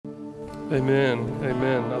Amen.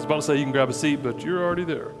 Amen. I was about to say you can grab a seat, but you're already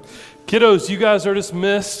there. Kiddos, you guys are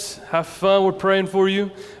dismissed. Have fun. We're praying for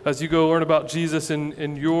you as you go learn about Jesus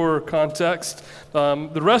in your context.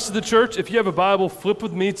 The rest of the church, if you have a Bible, flip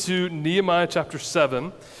with me to Nehemiah chapter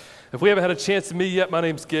 7. If we haven't had a chance to meet yet, my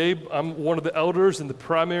name's Gabe. I'm one of the elders and the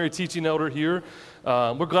primary teaching elder here.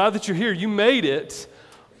 We're glad that you're here. You made it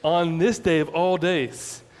on this day of all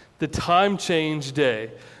days, the time change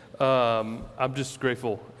day. I'm just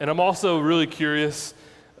grateful. And I'm also really curious.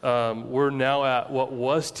 We're now at what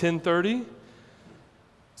was 10:30.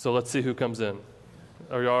 So let's see who comes in.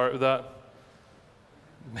 Are y'all all right with that?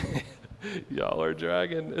 Y'all are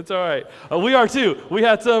dragging. It's all right. We are too. We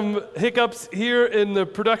had some hiccups here in the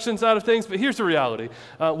production side of things, but here's the reality.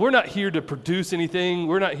 We're not here to produce anything.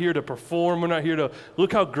 We're not here to perform. We're not here to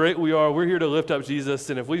look how great we are. We're here to lift up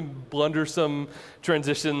Jesus, and if we blunder some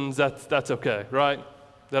transitions, that's okay, right?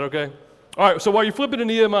 Is that okay? All right, so while you're flipping to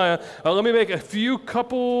Nehemiah, let me make a few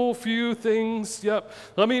things. Yep.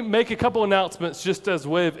 Let me make a couple announcements just as a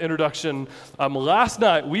way of introduction. Last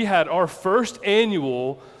night, we had our first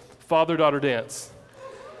annual father-daughter dance.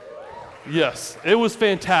 Yes, it was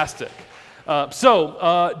fantastic.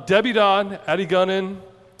 So Debbie Dodd, Addie Gunnan,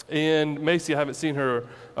 and Macy, I haven't seen her.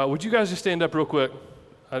 Would you guys just stand up real quick?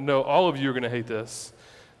 I know all of you are going to hate this.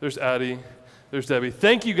 There's Addie. There's Debbie.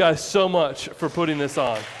 Thank you guys so much for putting this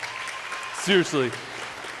on. Seriously.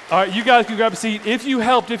 All right, you guys can grab a seat. If you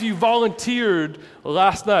helped, if you volunteered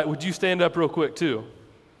last night, would you stand up real quick too?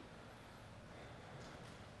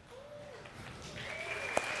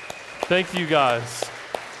 Thank you guys.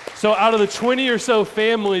 So out of the 20 or so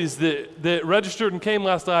families that registered and came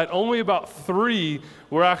last night, only about 3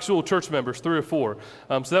 were actual church members, 3 or 4.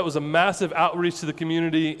 So that was a massive outreach to the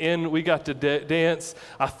community, and we got to dance.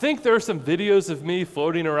 I think there are some videos of me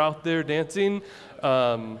floating around there dancing.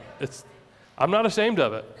 I'm not ashamed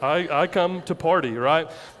of it. I come to party,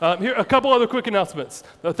 right? Here, a couple other quick announcements.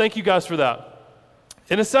 Thank you guys for that.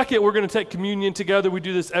 In a second, we're going to take communion together. We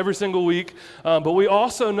do this every single week. But we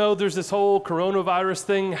also know there's this whole coronavirus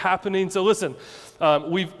thing happening. So listen,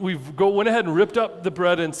 we've went ahead and ripped up the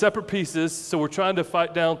bread in separate pieces. So we're trying to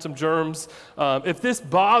fight down some germs. If this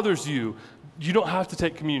bothers you, you don't have to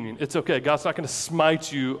take communion. It's okay. God's not going to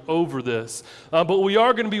smite you over this. But we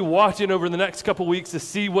are going to be watching over the next couple weeks to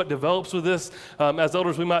see what develops with this. As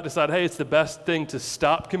elders, we might decide, hey, it's the best thing to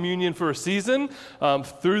stop communion for a season.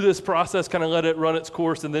 Through this process, kind of let it run its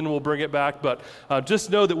course, and then we'll bring it back. But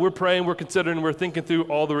just know that we're praying, we're considering, we're thinking through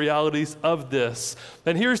all the realities of this.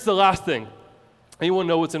 And here's the last thing. Anyone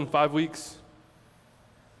know what's in 5 weeks?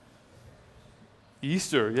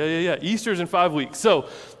 Easter, yeah. Easter's in 5 weeks. So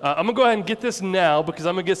I'm going to go ahead and get this now because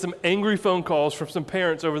I'm going to get some angry phone calls from some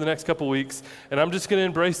parents over the next couple weeks, and I'm just going to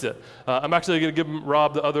embrace it. I'm actually going to give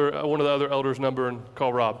Rob one of the other elders' number and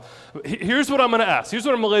call Rob. Here's what I'm going to ask. Here's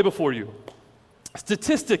what I'm going to lay before you.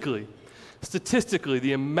 Statistically,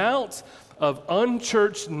 the amount of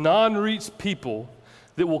unchurched, non-reached people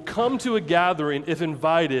that will come to a gathering if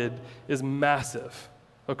invited is massive.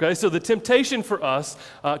 Okay, so the temptation for us,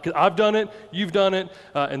 because I've done it, you've done it,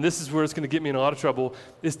 and this is where it's going to get me in a lot of trouble,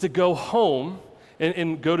 is to go home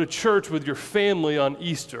and go to church with your family on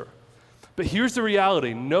Easter. But here's the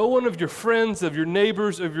reality. No one of your friends, of your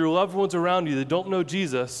neighbors, of your loved ones around you that don't know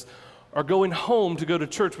Jesus are going home to go to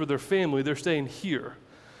church with their family. They're staying here.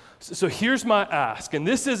 So here's my ask, and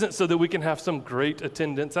this isn't so that we can have some great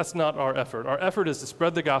attendance. That's not our effort. Our effort is to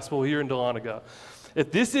spread the gospel here in Dahlonega. If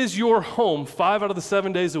this is your home 5 out of the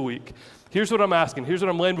 7 days a week, here's what I'm asking. Here's what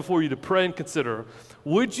I'm laying before you to pray and consider.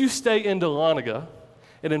 Would you stay in Dahlonega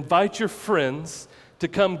and invite your friends to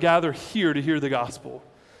come gather here to hear the gospel?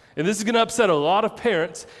 And this is going to upset a lot of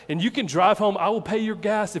parents, and you can drive home. I will pay your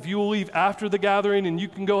gas if you will leave after the gathering, and you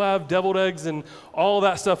can go have deviled eggs and all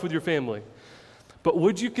that stuff with your family. But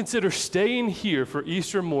would you consider staying here for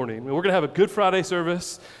Easter morning? And we're going to have a Good Friday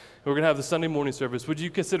service. We're going to have the Sunday morning service. Would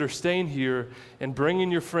you consider staying here and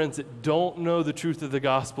bringing your friends that don't know the truth of the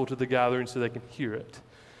gospel to the gathering so they can hear it?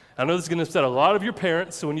 I know this is going to upset a lot of your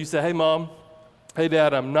parents. So when you say, hey, Mom, hey,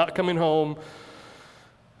 Dad, I'm not coming home.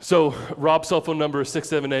 So Rob's cell phone number is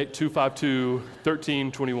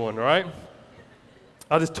 678-252-1321, all right?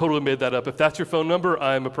 I just totally made that up. If that's your phone number,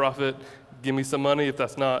 I am a prophet. Give me some money. If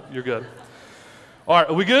that's not, you're good. All right,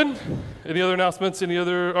 are we good? Any other announcements? All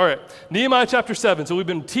right, Nehemiah chapter 7. So we've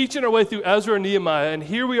been teaching our way through Ezra and Nehemiah, and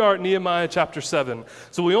here we are at Nehemiah chapter 7.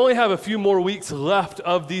 So we only have a few more weeks left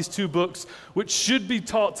of these 2 books, which should be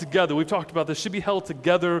taught together. We've talked about this, should be held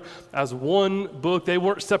together as one book. They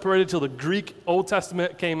weren't separated till the Greek Old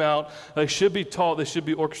Testament came out. They should be taught, they should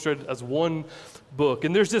be orchestrated as one book.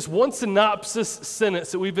 And there's this one synopsis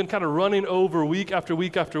sentence that we've been kind of running over week after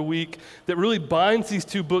week after week that really binds these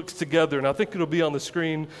two books together. And I think it'll be on the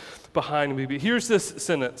screen behind me. But here's this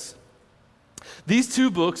sentence. These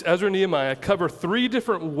two books, Ezra and Nehemiah, cover three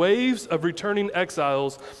different waves of returning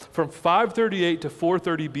exiles from 538 to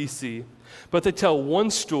 430 BC. But they tell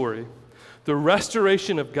one story, the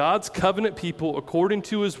restoration of God's covenant people according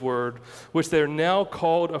to his word, which they are now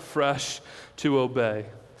called afresh to obey.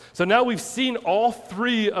 So now we've seen all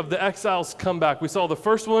three of the exiles come back. We saw the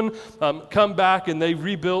first one come back and they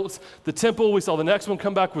rebuilt the temple. We saw the next one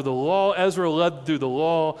come back with the law. Ezra led through the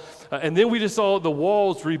law. And then we just saw the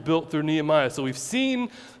walls rebuilt through Nehemiah. So we've seen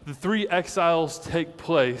the three exiles take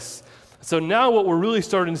place. So now what we're really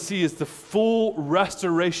starting to see is the full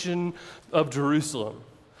restoration of Jerusalem.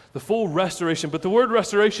 The full restoration. But the word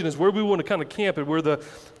restoration is where we want to kind of camp and where the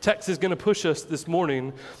text is going to push us this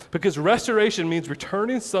morning, because restoration means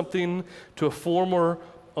returning something to a former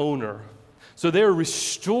owner. So they're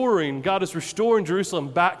restoring, God is restoring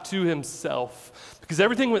Jerusalem back to himself. Because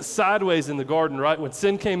everything went sideways in the garden, right? When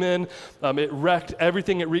sin came in, it wrecked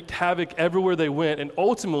everything. It wreaked havoc everywhere they went. And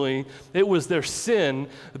ultimately, it was their sin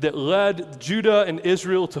that led Judah and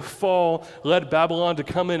Israel to fall, led Babylon to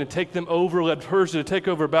come in and take them over, led Persia to take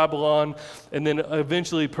over Babylon, and then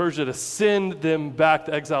eventually Persia to send them back,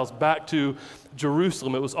 the exiles, back to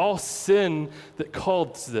Jerusalem. It was all sin that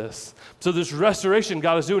caused this. So this restoration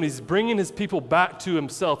God is doing, he's bringing his people back to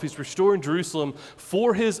himself. He's restoring Jerusalem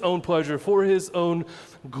for his own pleasure, for his own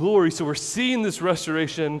glory. So we're seeing this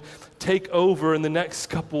restoration take over in the next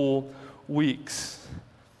couple weeks.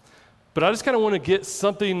 But I just kind of want to get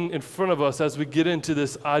something in front of us as we get into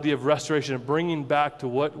this idea of restoration and bringing back to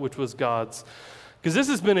which was God's. Because this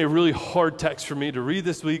has been a really hard text for me to read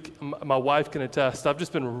this week. My wife can attest. I've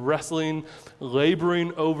just been wrestling,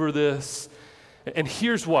 laboring over this. And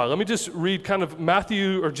here's why. Let me just read kind of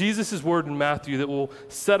Matthew, or Jesus' word in Matthew that will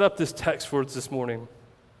set up this text for us this morning.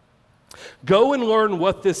 Go and learn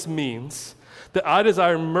what this means, that I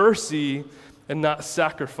desire mercy and not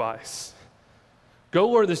sacrifice. Go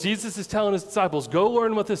learn this. Jesus is telling his disciples, go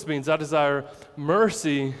learn what this means. I desire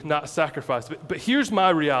mercy, not sacrifice. But here's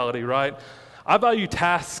my reality, right? I value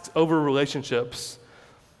tasks over relationships.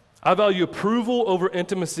 I value approval over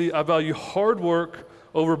intimacy. I value hard work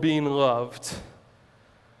over being loved.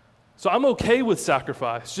 So I'm okay with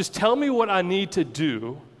sacrifice. Just tell me what I need to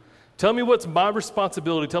do. Tell me what's my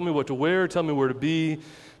responsibility. Tell me what to wear. Tell me where to be.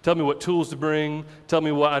 Tell me what tools to bring. Tell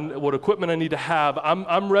me what equipment I need to have.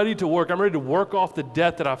 I'm ready to work. I'm ready to work off the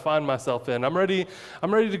debt that I find myself in. I'm ready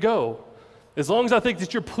to go. As long as I think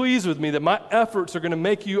that you're pleased with me, that my efforts are going to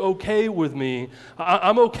make you okay with me,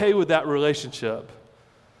 I'm okay with that relationship.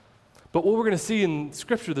 But what we're going to see in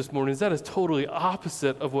Scripture this morning is that is totally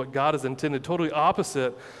opposite of what God has intended, totally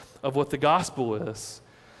opposite of what the gospel is.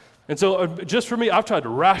 And so just for me, I've tried to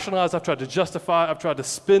rationalize, I've tried to justify, I've tried to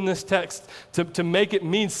spin this text to make it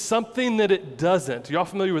mean something that it doesn't. Y'all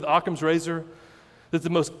familiar with Occam's razor? That the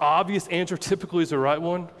most obvious answer typically is the right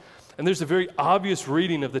one? And there's a very obvious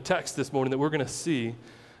reading of the text this morning that we're going to see.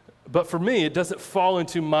 But for me, it doesn't fall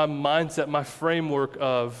into my mindset, my framework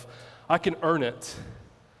of I can earn it.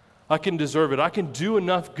 I can deserve it. I can do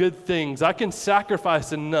enough good things. I can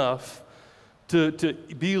sacrifice enough to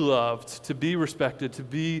be loved, to be respected, to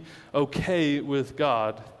be okay with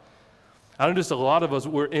God. I know just a lot of us,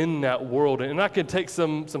 we're in that world. And I can take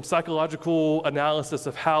some psychological analysis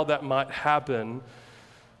of how that might happen.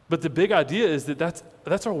 But the big idea is that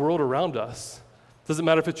that's our world around us. Doesn't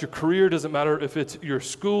matter if it's your career, doesn't matter if it's your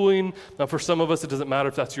schooling. Now, for some of us, it doesn't matter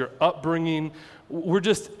if that's your upbringing. Our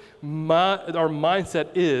mindset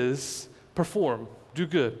is perform, do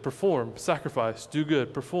good, perform, sacrifice, do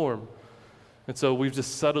good, perform. And so we've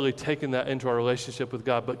just subtly taken that into our relationship with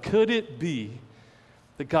God. But could it be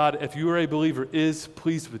that God, if you are a believer, is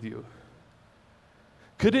pleased with you?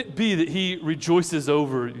 Could it be that he rejoices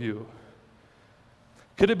over you?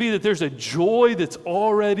 Could it be that there's a joy that's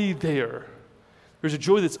already there? There's a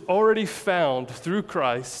joy that's already found through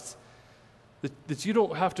Christ that you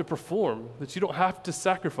don't have to perform, that you don't have to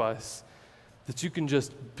sacrifice, that you can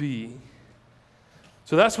just be.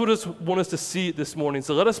 So that's what I want us to see this morning.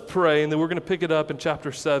 So let us pray, and then we're going to pick it up in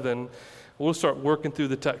chapter 7. We'll start working through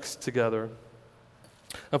the text together.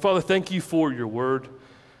 Now, Father, thank you for your word.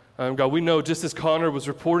 God, we know just as Connor was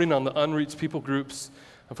reporting on the unreached people groups,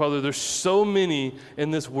 and Father, there's so many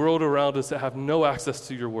in this world around us that have no access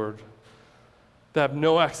to your word, that have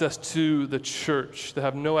no access to the church, that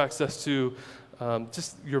have no access to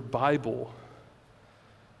just your Bible.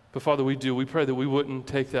 But Father, we pray that we wouldn't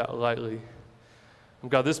take that lightly. And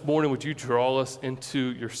God, this morning, would you draw us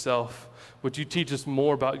into yourself? Would you teach us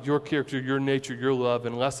more about your character, your nature, your love,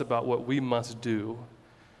 and less about what we must do?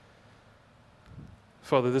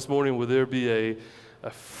 Father, this morning, would there be a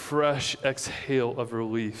fresh exhale of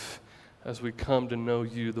relief as we come to know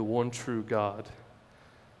you, the one true God?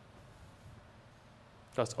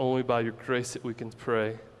 That's only by your grace that we can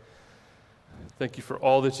pray. Thank you for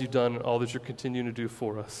all that you've done and all that you're continuing to do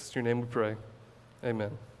for us. In your name we pray.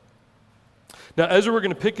 Amen. Now, Ezra, we're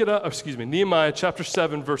going to pick it up, Nehemiah chapter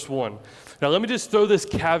 7, verse 1. Now, let me just throw this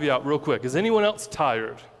caveat real quick. Is anyone else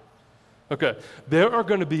tired? Okay. There are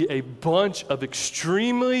going to be a bunch of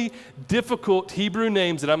extremely difficult Hebrew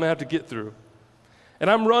names that I'm going to have to get through. And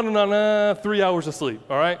I'm running on 3 hours of sleep,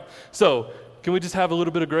 all right? So, can we just have a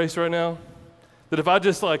little bit of grace right now? That if I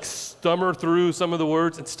just stummer through some of the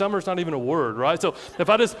words, and stummer's not even a word, right? So if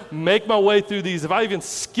I just make my way through these, if I even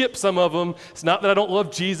skip some of them, it's not that I don't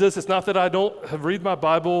love Jesus, it's not that I don't read my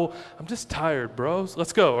Bible, I'm just tired, bros.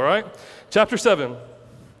 Let's go, all right? Chapter 7,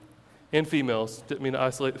 and females. Didn't mean to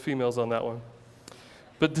isolate the females on that one.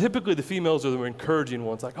 But typically the females are the encouraging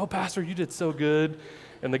ones, like, oh, Pastor, you did so good.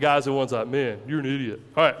 And the guys are the ones like, man, you're an idiot.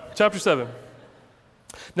 All right, chapter 7.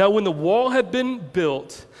 Now when the wall had been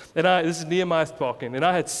built, this is Nehemiah talking, and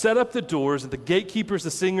I had set up the doors, and the gatekeepers,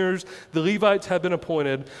 the singers, the Levites had been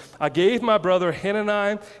appointed. I gave my brother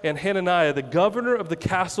Hananiah and Hananiah, the governor of the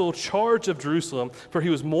castle, charge of Jerusalem, for he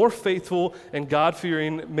was more faithful and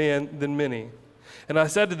God-fearing man than many. And I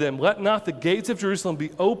said to them, let not the gates of Jerusalem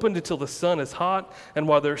be opened until the sun is hot, and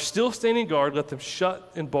while they're still standing guard, let them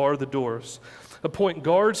shut and bar the doors. Appoint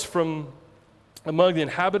guards from among the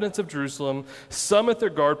inhabitants of Jerusalem, some at their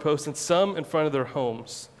guard posts and some in front of their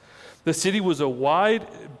homes. The city was wide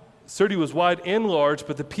and large,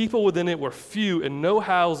 but the people within it were few, and no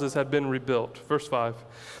houses had been rebuilt. Verse 5.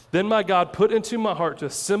 Then my God put into my heart to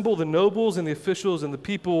assemble the nobles and the officials and the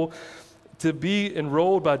people to be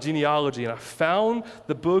enrolled by genealogy. And I found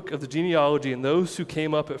the book of the genealogy and those who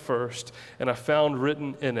came up at first, and I found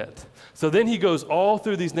written in it. So then he goes all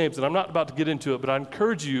through these names, and I'm not about to get into it, but I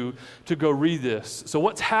encourage you to go read this. So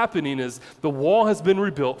what's happening is the wall has been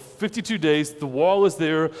rebuilt, 52 days, the wall is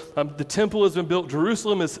there, the temple has been built,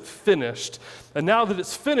 Jerusalem is finished. And now that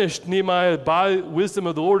it's finished, Nehemiah, by wisdom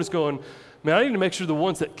of the Lord, is going, man, I need to make sure the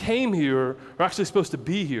ones that came here are actually supposed to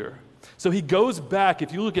be here. So he goes back.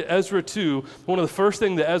 If you look at Ezra 2, one of the first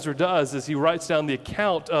things that Ezra does is he writes down the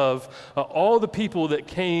account of all the people that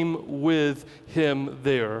came with him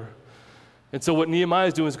there. And so what Nehemiah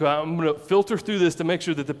is doing is I'm going to filter through this to make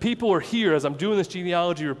sure that the people are here as I'm doing this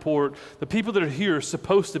genealogy report. The people that are here are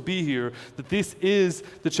supposed to be here, that this is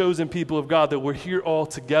the chosen people of God, that we're here all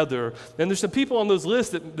together. And there's some people on those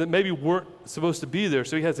lists that maybe weren't supposed to be there,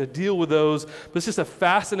 so he has to deal with those. But it's just a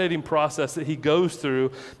fascinating process that he goes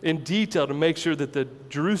through in detail to make sure that the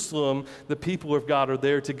Jerusalem, the people of God, are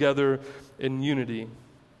there together in unity.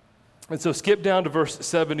 And so skip down to verse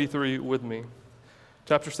 73 with me.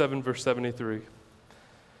 Chapter 7, verse 73.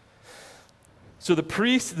 So the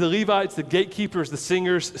priests, the Levites, the gatekeepers, the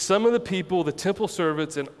singers, some of the people, the temple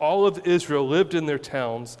servants, and all of Israel lived in their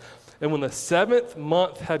towns. And when the 7th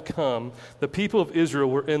month had come, the people of Israel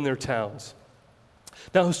were in their towns.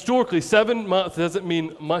 Now, historically, 7 months doesn't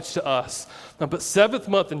mean much to us, but 7th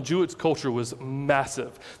month in Jewish culture was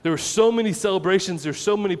massive. There were so many celebrations, there's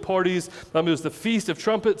so many parties. It was the Feast of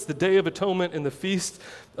Trumpets, the Day of Atonement, and the Feast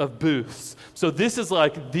of Booths. So this is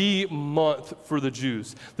like the month for the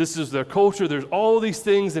Jews. This is their culture. There's all these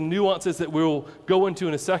things and nuances that we'll go into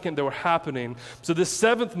in a second that were happening. So this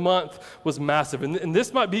 7th month was massive. And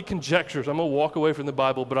this might be conjectures. I'm going to walk away from the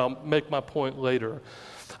Bible, but I'll make my point later.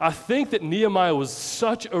 I think that Nehemiah was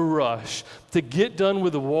such a rush to get done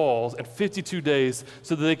with the walls in 52 days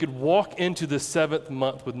so that they could walk into the 7th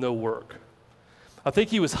month with no work. I think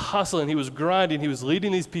he was hustling, he was grinding, he was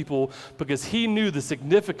leading these people because he knew the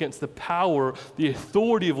significance, the power, the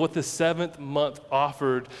authority of what the 7th month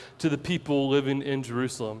offered to the people living in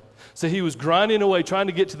Jerusalem. So he was grinding away, trying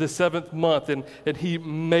to get to the 7th month, and he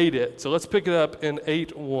made it. So let's pick it up in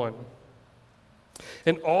 8:1.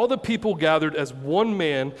 And all the people gathered as one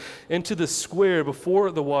man into the square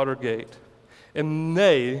before the water gate. And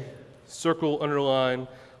they, circle, underline,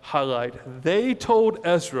 highlight, they told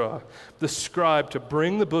Ezra, the scribe, to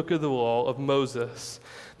bring the book of the law of Moses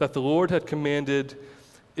that the Lord had commanded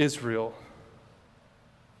Israel.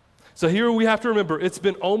 So here we have to remember, it's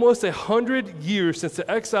been almost 100 years since the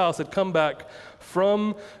exiles had come back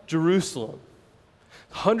from Jerusalem.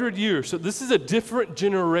 100 years. So this is a different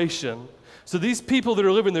generation. So these people that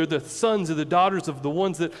are living there, the sons or the daughters of the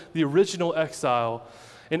ones that the original exile.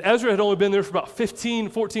 And Ezra had only been there for about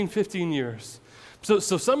 15 years. So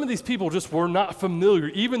some of these people just were not familiar,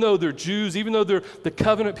 even though they're Jews, even though they're the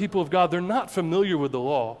covenant people of God, they're not familiar with the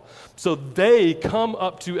law. So they come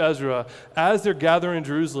up to Ezra as they're gathering in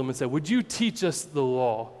Jerusalem and say, would you teach us the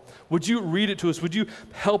law? Would you read it to us? Would you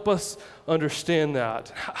help us understand that?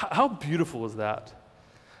 How beautiful is that?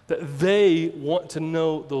 That they want to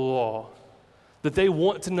know the law, that they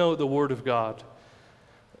want to know the Word of God.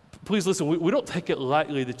 Please listen, we don't take it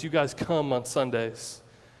lightly that you guys come on Sundays,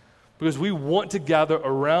 because we want to gather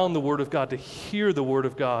around the Word of God, to hear the Word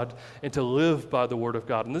of God, and to live by the Word of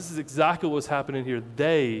God. And this is exactly what's happening here.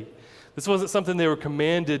 This wasn't something they were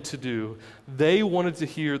commanded to do. They wanted to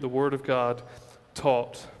hear the Word of God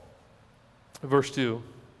taught. Verse 2.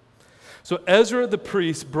 So Ezra the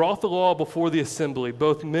priest brought the law before the assembly,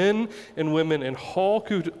 both men and women, and all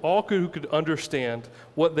who could understand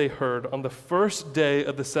what they heard, on the first day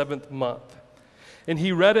of the 7th month. And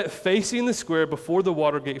he read it facing the square before the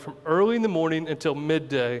water gate from early in the morning until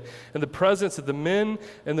midday, in the presence of the men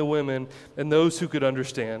and the women and those who could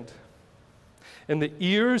understand. And the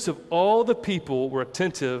ears of all the people were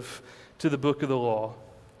attentive to the book of the law.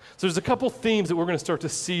 So there's a couple themes that we're going to start to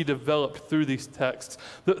see developed through these texts.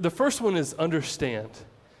 The first one is understand.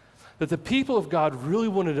 That the people of God really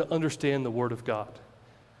wanted to understand the Word of God.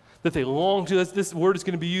 That they long to. This word is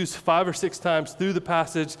going to be used 5 or 6 times through the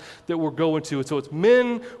passage that we're going to. And so it's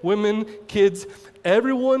men, women, kids,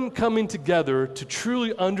 everyone coming together to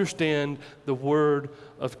truly understand the Word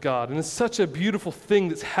of God. And it's such a beautiful thing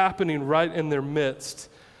that's happening right in their midst.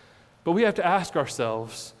 But we have to ask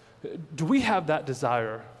ourselves, do we have that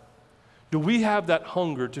desire? Do we have that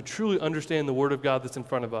hunger to truly understand the Word of God that's in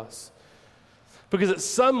front of us? Because at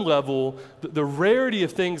some level, the rarity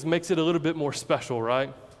of things makes it a little bit more special,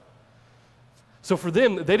 right? So for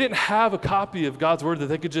them, they didn't have a copy of God's Word that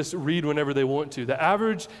they could just read whenever they want to. The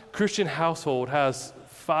average Christian household has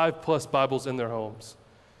 5+ Bibles in their homes.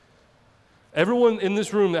 Everyone in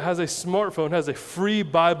this room that has a smartphone has a free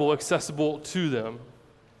Bible accessible to them.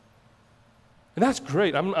 And that's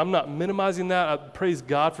great. I'm not minimizing that. I praise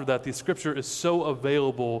God for that. The Scripture is so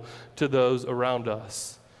available to those around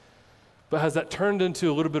us. But has that turned into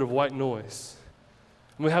a little bit of white noise?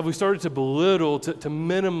 Have we started to belittle, to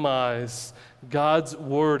minimize God's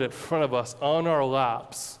Word in front of us on our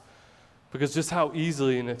laps? Because just how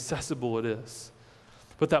easily and accessible it is.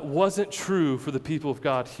 But that wasn't true for the people of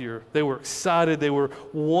God here. They were excited. They were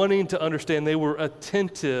wanting to understand. They were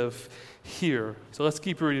attentive here. So let's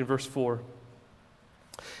keep reading verse 4.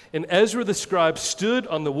 And Ezra the scribe stood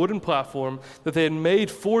on the wooden platform that they had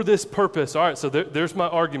made for this purpose. All right, so there's my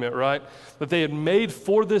argument, right? That they had made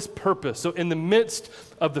for this purpose. So in the midst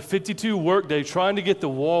of the 52 workday trying to get the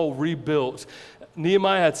wall rebuilt,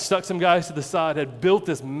 Nehemiah had stuck some guys to the side, had built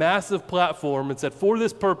this massive platform and said, for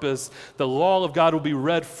this purpose, the law of God will be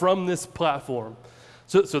read from this platform.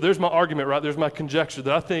 So there's my argument, right? There's my conjecture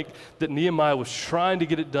that I think that Nehemiah was trying to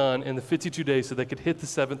get it done in the 52 days so they could hit the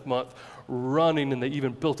 7th month running, and they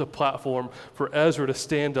even built a platform for Ezra to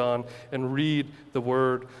stand on and read the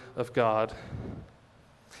Word of God.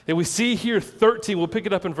 And we see here 13, we'll pick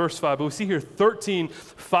it up in verse 5, but we see here 13,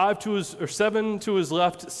 7 to his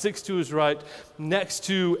left, 6 to his right, next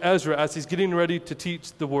to Ezra as he's getting ready to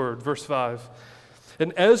teach the Word. Verse 5.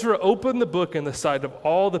 And Ezra opened the book in the sight of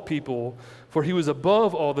all the people, for he was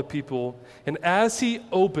above all the people, and as he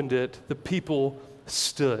opened it, the people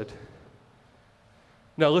stood.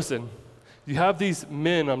 Now listen, you have these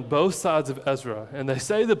men on both sides of Ezra, and they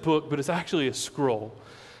say the book, but it's actually a scroll.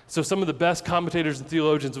 So some of the best commentators and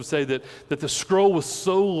theologians would say that the scroll was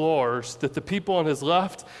so large that the people on his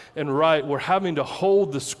left and right were having to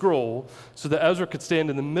hold the scroll so that Ezra could stand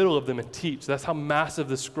in the middle of them and teach. That's how massive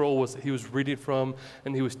the scroll was that he was reading from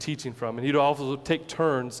and he was teaching from. And he'd also take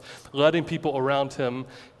turns letting people around him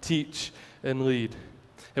teach and lead.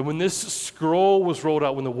 And when this scroll was rolled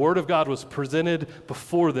out, when the Word of God was presented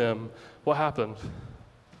before them, what happened?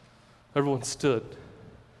 Everyone stood.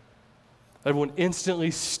 Everyone instantly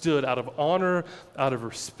stood out of honor, out of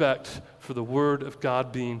respect for the Word of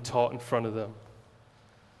God being taught in front of them.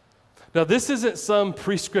 Now, this isn't some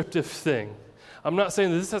prescriptive thing. I'm not saying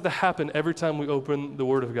that this has to happen every time we open the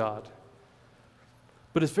Word of God.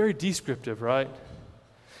 But it's very descriptive, right?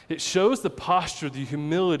 It shows the posture, the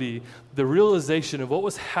humility, the realization of what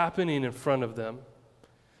was happening in front of them.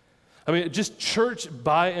 I mean, just church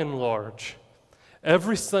by and large.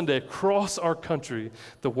 Every Sunday across our country,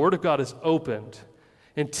 the Word of God is opened.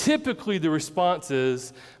 And typically the response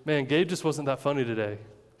is, man, Gabe just wasn't that funny today.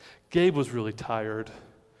 Gabe was really tired,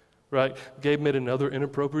 right? Gabe made another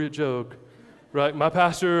inappropriate joke, right? My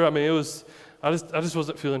pastor, I mean, it was I just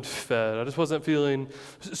wasn't feeling fed. I just wasn't feeling.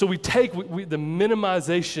 So we take the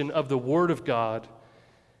minimization of the Word of God,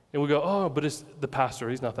 and we go, oh, but it's the pastor.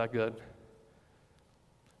 He's not that good.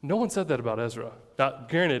 No one said that about Ezra. Now,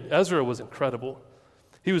 granted, Ezra was incredible.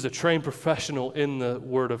 He was a trained professional in the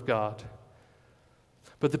Word of God.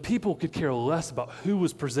 But the people could care less about who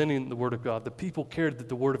was presenting the Word of God. The people cared that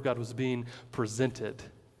the Word of God was being presented.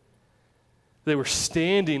 They were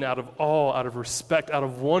standing out of awe, out of respect, out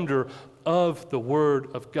of wonder of the Word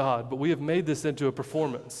of God. But we have made this into a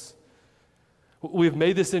performance. We have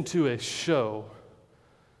made this into a show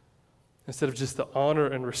instead of just the honor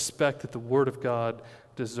and respect that the Word of God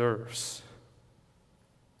deserves.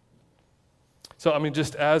 So,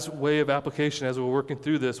 just as way of application, as we're working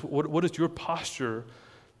through this, what is your posture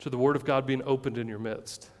to the Word of God being opened in your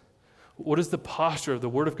midst? What is the posture of the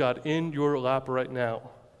Word of God in your lap right now?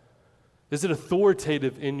 Is it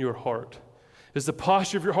authoritative in your heart? Is the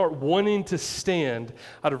posture of your heart wanting to stand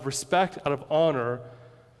out of respect, out of honor,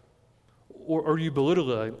 or are you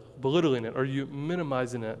belittling it? Are you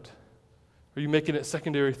minimizing it? Are you making it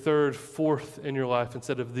secondary, third, fourth in your life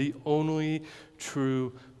instead of the only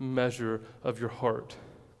true measure of your heart?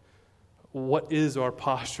 What is our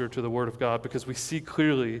posture to the Word of God? Because we see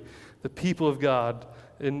clearly the people of God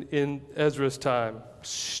in Ezra's time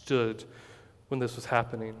stood when this was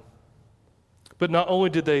happening. But not only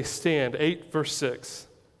did they stand, chapter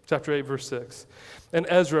 8, verse 6, and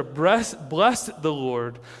Ezra blessed the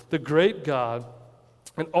Lord, the great God,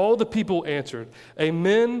 and all the people answered,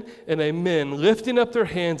 Amen and Amen, lifting up their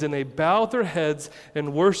hands, and they bowed their heads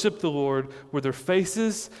and worshiped the Lord with their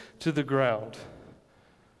faces to the ground.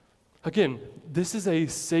 Again, this is a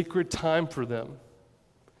sacred time for them.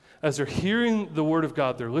 As they're hearing the word of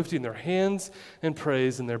God, they're lifting their hands in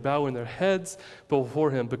praise, and they're bowing their heads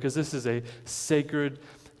before Him because this is a sacred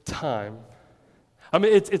time.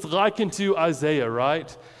 It's likened to Isaiah,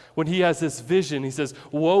 right? When he has this vision, he says,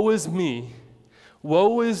 Woe is me,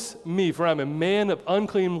 for I'm a man of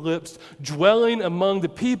unclean lips, dwelling among the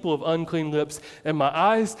people of unclean lips, and my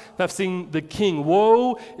eyes have seen the King.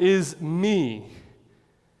 Woe is me.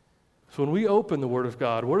 So when we open the Word of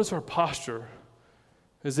God, what is our posture?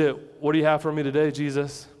 Is it, what do you have for me today,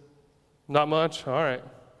 Jesus? Not much? All right.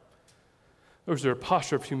 Or is there a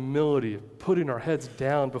posture of humility, of putting our heads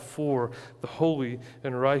down before the holy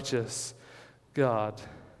and righteous God?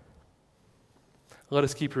 Let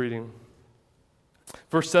us keep reading.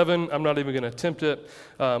 Verse 7, I'm not even going to attempt it,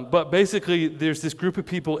 but basically there's this group of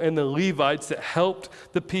people and the Levites that helped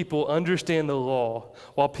the people understand the law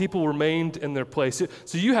while people remained in their place.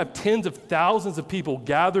 So you have tens of thousands of people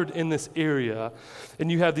gathered in this area, and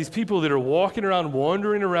you have these people that are walking around,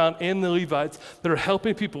 wandering around, and the Levites that are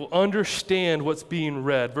helping people understand what's being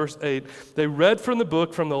read. Verse 8, they read from the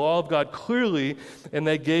book, from the law of God clearly, and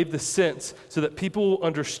they gave the sense so that people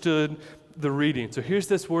understood the reading. So here's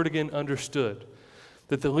this word again, understood.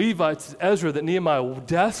 That the Levites, Ezra, that Nehemiah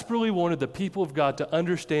desperately wanted the people of God to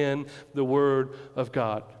understand the Word of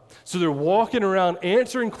God. So they're walking around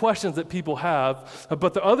answering questions that people have,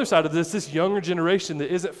 but the other side of this younger generation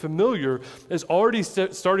that isn't familiar is already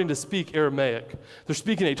starting to speak Aramaic. They're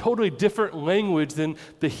speaking a totally different language than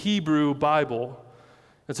the Hebrew Bible.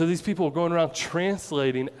 And so these people are going around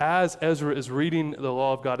translating as Ezra is reading the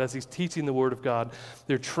law of God, as he's teaching the Word of God.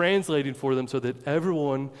 They're translating for them so that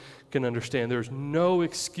everyone can understand. There's no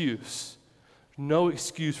excuse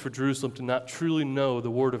for Jerusalem to not truly know the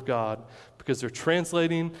Word of God because they're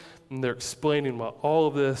translating and they're explaining while all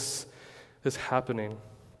of this is happening.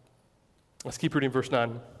 Let's keep reading verse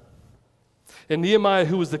 9. And Nehemiah,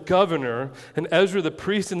 who was the governor, and Ezra, the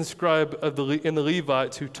priest and the scribe and the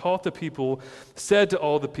Levites who taught the people, said to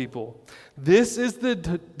all the people, This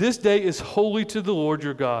day is holy to the Lord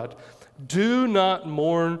your God. Do not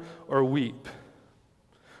mourn or weep.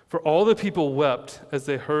 For all the people wept as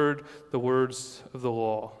they heard the words of the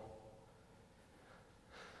law.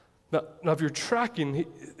 Now if you're tracking,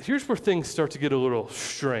 here's where things start to get a little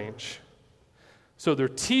strange. So they're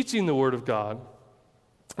teaching the Word of God,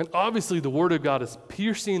 and obviously the Word of God is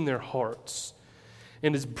piercing their hearts,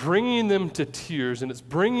 and is bringing them to tears, and it's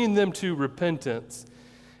bringing them to repentance.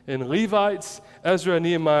 And Levites, Ezra, and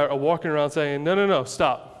Nehemiah are walking around saying, No,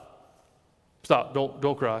 stop,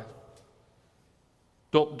 don't cry.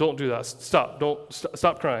 Don't do that.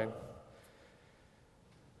 Stop crying.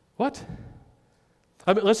 What?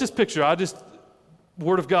 Let's just picture.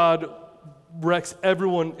 Word of God wrecks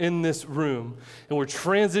everyone in this room, and we're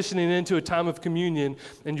transitioning into a time of communion,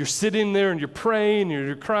 and you're sitting there and you're praying, and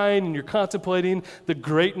you're crying, and you're contemplating the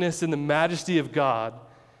greatness and the majesty of God.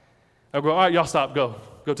 I go, all right, y'all stop, go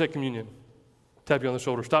take communion. Tap you on the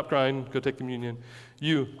shoulder. Stop crying. Go take communion.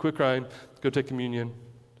 You, quit crying. Go take communion.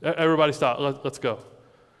 Everybody stop. Let's go.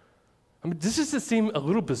 I mean, does this just seem a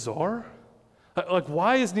little bizarre? Like,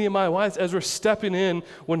 why is Ezra stepping in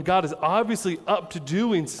when God is obviously up to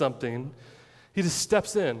doing something? He just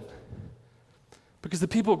steps in. Because the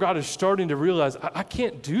people of God are starting to realize, I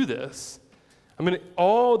can't do this. I mean,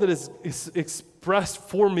 all that is expressed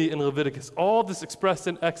for me in Leviticus, all that's expressed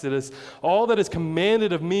in Exodus, all that is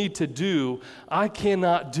commanded of me to do, I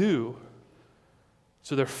cannot do.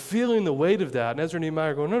 So they're feeling the weight of that. And Ezra and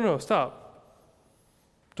Nehemiah are going, no, stop.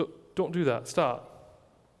 Don't do that. Stop.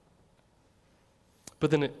 But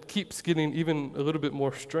then it keeps getting even a little bit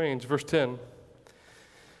more strange. Verse 10.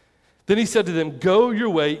 Then he said to them, go your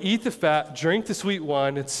way, eat the fat, drink the sweet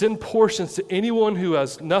wine, and send portions to anyone who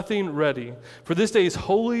has nothing ready. For this day is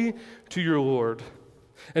holy to your Lord.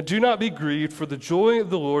 And do not be grieved, for the joy of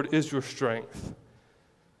the Lord is your strength.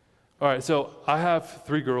 All right, so I have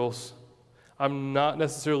 3 girls. I'm not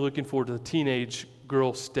necessarily looking forward to the teenage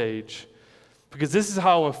girl stage, because this is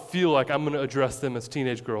how I feel like I'm going to address them as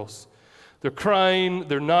teenage girls. They're crying.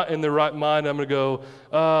 They're not in their right mind. I'm going to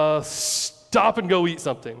go, stop and go eat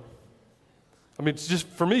something. I mean, it's just,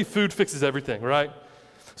 for me, food fixes everything, right?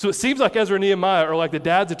 So it seems like Ezra and Nehemiah are like the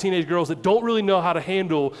dads of teenage girls that don't really know how to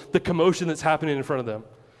handle the commotion that's happening in front of them.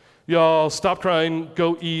 Y'all, stop crying,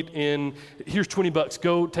 go eat, and here's $20,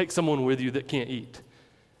 go take someone with you that can't eat.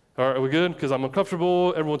 All right, are we good? Because I'm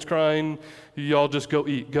uncomfortable, everyone's crying, y'all just go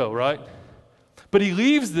eat, go, right? But he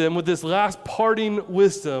leaves them with this last parting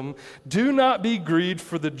wisdom. Do not be grieved,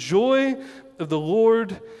 for the joy of the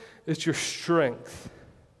Lord is your strength.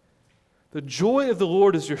 The joy of the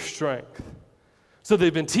Lord is your strength. So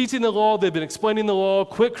they've been teaching the law, they've been explaining the law,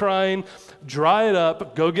 quit crying, dry it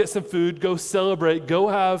up, go get some food, go celebrate, go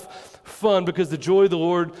have fun, because the joy of the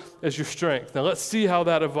Lord is your strength. Now let's see how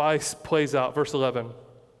that advice plays out. Verse 11.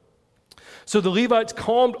 So the Levites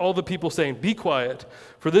calmed all the people, saying, be quiet,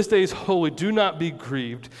 for this day is holy, do not be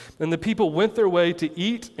grieved. And the people went their way to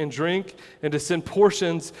eat and drink and to send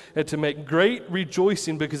portions and to make great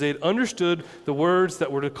rejoicing, because they had understood the words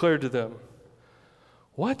that were declared to them.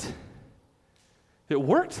 What? It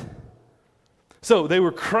worked? So they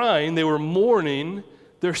were crying, they were mourning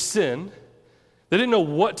their sin. They didn't know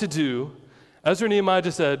what to do. Ezra and Nehemiah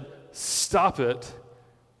just said, stop it,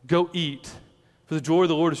 go eat, for the joy of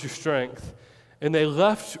the Lord is your strength. And they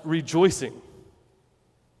left rejoicing.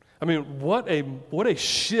 I mean, what a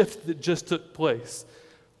shift that just took place.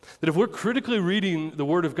 That if we're critically reading the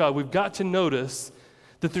Word of God, we've got to notice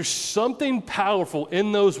that there's something powerful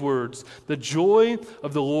in those words. The joy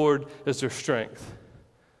of the Lord is their strength.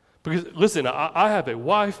 Because, listen, I have a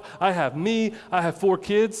wife, I have me, I have 4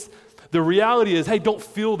 kids. The reality is, hey, don't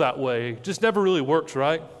feel that way. It just never really works,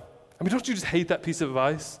 right? I mean, don't you just hate that piece of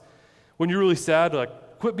advice? When you're really sad,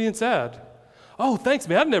 like, quit being sad. Oh, thanks,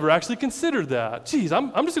 man. I've never actually considered that. Geez,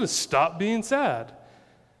 I'm just going to stop being sad.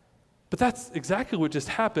 But that's exactly what just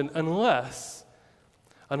happened, unless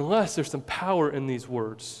there's some power in these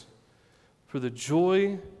words. For the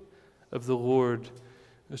joy of the Lord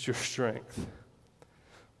is your strength.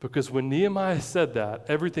 Because when Nehemiah said that,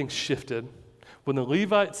 everything shifted. When the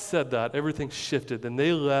Levites said that, everything shifted. And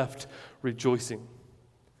they left rejoicing.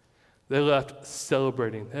 They left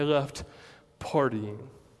celebrating. They left partying.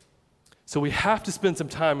 So we have to spend some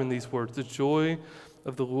time in these words. The joy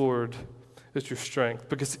of the Lord is your strength.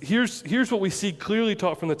 Because here's what we see clearly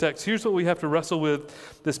taught from the text. Here's what we have to wrestle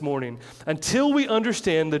with this morning. Until we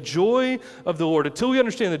understand the joy of the Lord, until we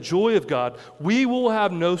understand the joy of God, we will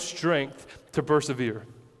have no strength to persevere.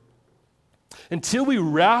 Until we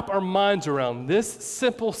wrap our minds around this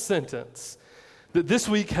simple sentence that this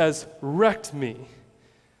week has wrecked me,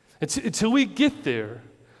 until we get there,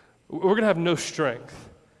 we're going to have no strength.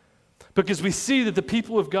 Because we see that the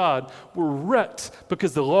people of God were wrecked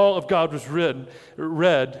because the law of God was read,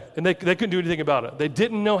 and they couldn't do anything about it. They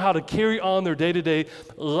didn't know how to carry on their day-to-day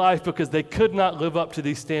life because they could not live up to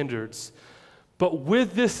these standards. But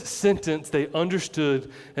with this sentence, they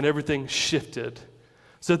understood and everything shifted.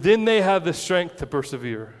 So then they had the strength to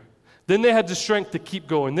persevere. Then they had the strength to keep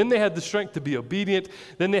going. Then they had the strength to be obedient.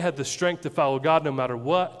 Then they had the strength to follow God no matter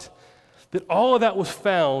what. That all of that was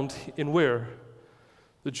found in where?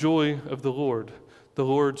 The joy of the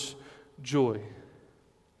Lord's joy.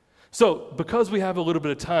 So, because we have a little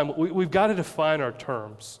bit of time, we've got to define our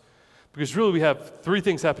terms. Because really we have 3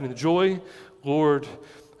 things happening: the joy, Lord,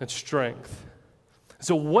 and strength.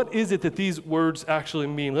 So what is it that these words actually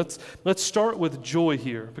mean? Let's start with joy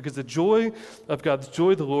here, because the joy of God, the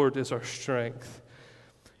joy of the Lord is our strength.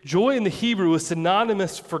 Joy in the Hebrew is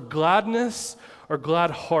synonymous for gladness or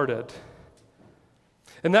glad-hearted.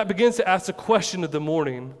 And that begins to ask the question of the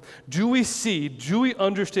morning, do we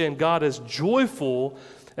understand God as joyful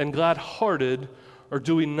and glad-hearted, or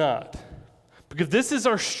do we not? Because this is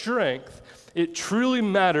our strength. It truly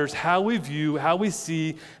matters how we view, how we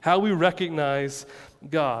see, how we recognize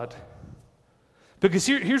God. Because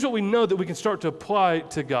here's what we know that we can start to apply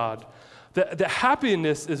to God. That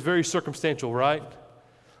happiness is very circumstantial, right?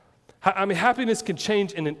 I mean, happiness can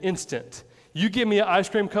change in an instant. You give me an ice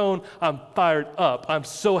cream cone, I'm fired up. I'm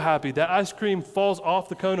so happy. That ice cream falls off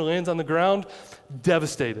the cone and lands on the ground,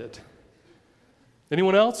 devastated.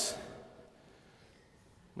 Anyone else?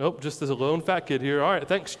 Nope, just as a lone fat kid here. All right,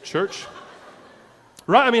 thanks, church.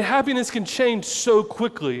 Right? I mean, happiness can change so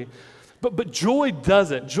quickly, but joy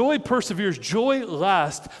doesn't. Joy perseveres. Joy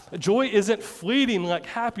lasts. Joy isn't fleeting like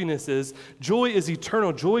happiness is. Joy is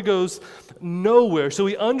eternal. Joy goes nowhere. So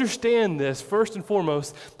we understand this, first and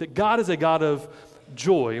foremost, that God is a God of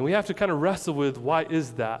joy. And we have to kind of wrestle with, why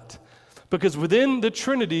is that? Because within the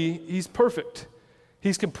Trinity, he's perfect.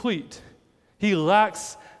 He's complete. He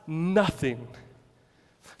lacks nothing.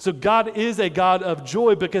 So God is a God of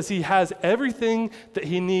joy because he has everything that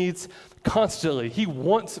he needs constantly. He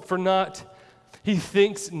wants for naught. He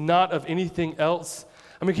thinks not of anything else.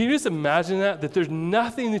 I mean, can you just imagine that there's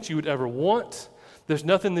nothing that you would ever want? There's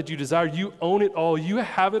nothing that you desire. You own it all. You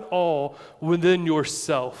have it all within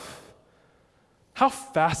yourself. How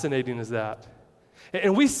fascinating is that?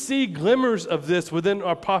 And we see glimmers of this within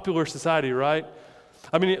our popular society, right?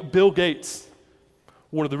 I mean, Bill Gates,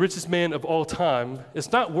 one of the richest men of all time,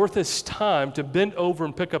 it's not worth his time to bend over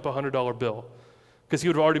and pick up a $100 bill because he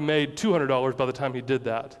would have already made $200 by the time he did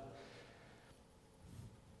that.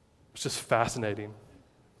 It's just fascinating,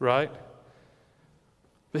 right?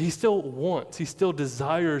 But he still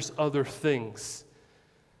desires other things.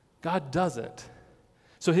 God doesn't.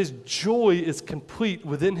 So his joy is complete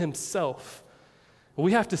within himself.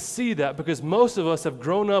 We have to see that because most of us have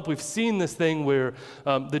grown up, we've seen this thing where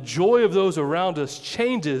the joy of those around us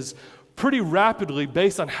changes pretty rapidly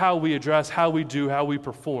based on how we address, how we do, how we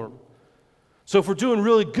perform. So if we're doing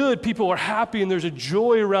really good, people are happy and there's a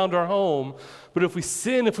joy around our home. But if we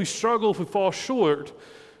sin, if we struggle, if we fall short,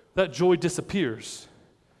 that joy disappears.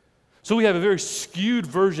 So we have a very skewed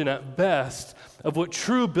version at best of what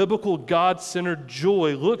true biblical God-centered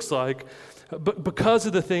joy looks like. But because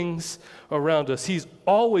of the things around us, he's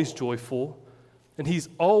always joyful and he's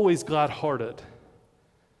always glad-hearted.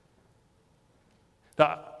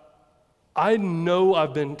 Now, I know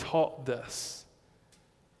I've been taught this,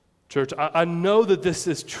 church. I know that this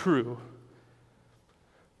is true.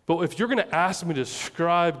 But if you're going to ask me to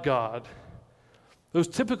describe God, those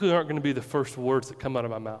typically aren't going to be the first words that come out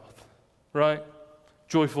of my mouth, right?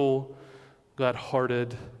 Joyful,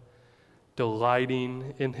 glad-hearted,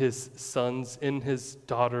 delighting in his sons, in his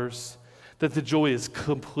daughters, that the joy is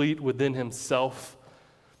complete within himself,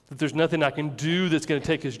 that there's nothing I can do that's going to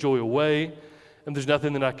take his joy away, and there's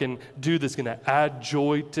nothing that I can do that's going to add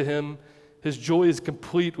joy to him. His joy is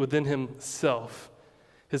complete within himself.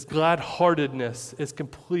 His glad-heartedness is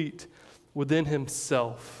complete within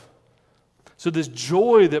himself. So this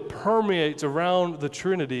joy that permeates around the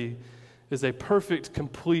Trinity is a perfect,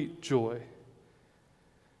 complete joy.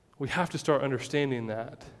 We have to start understanding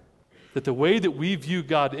that the way that we view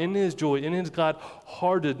God in his joy, in his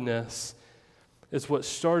glad-heartedness, is what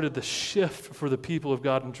started the shift for the people of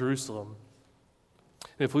God in Jerusalem.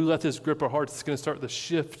 And if we let this grip our hearts, it's going to start the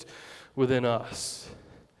shift within us.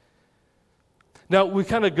 Now, we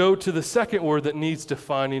kind of go to the second word that needs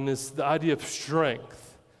defining is the idea of strength.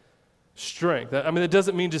 Strength. I mean, it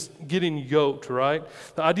doesn't mean just getting yoked, right?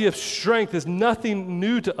 The idea of strength is nothing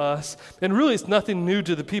new to us, and really it's nothing new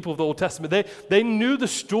to the people of the Old Testament. They knew the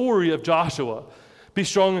story of Joshua. Be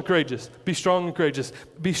strong and courageous. Be strong and courageous.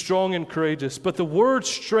 Be strong and courageous. But the word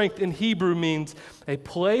strength in Hebrew means a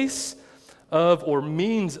place of or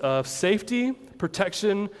means of safety,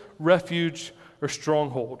 protection, refuge, or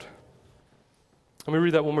stronghold. Let me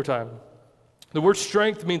read that one more time. The word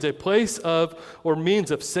strength means a place of or means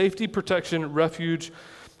of safety, protection, refuge,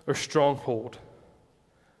 or stronghold.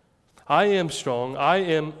 I am strong. I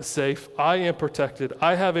am safe. I am protected.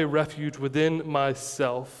 I have a refuge within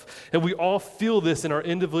myself. And we all feel this in our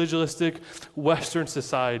individualistic Western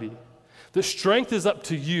society. The strength is up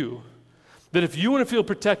to you. That if you want to feel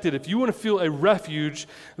protected, if you want to feel a refuge,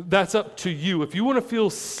 that's up to you. If you want to feel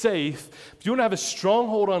safe, if you want to have a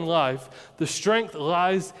stronghold on life, the strength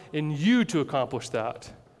lies in you to accomplish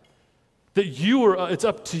that. That it's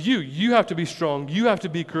up to you. You have to be strong. You have to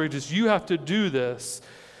be courageous. You have to do this.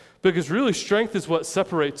 Because really, strength is what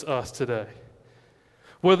separates us today.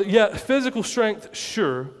 Physical strength,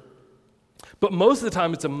 sure. But most of the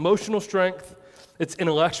time, it's emotional strength, It's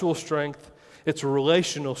intellectual strength. It's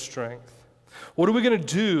relational strength. What are we going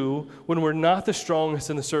to do when we're not the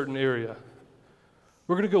strongest in a certain area?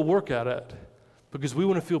 We're going to go work at it because we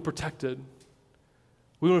want to feel protected.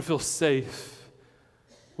 We want to feel safe.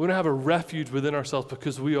 We want to have a refuge within ourselves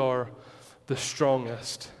because we are the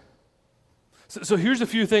strongest. So here's a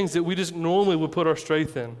few things that we just normally would put our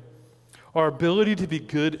strength in. Our ability to be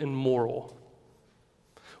good and moral.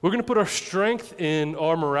 We're going to put our strength in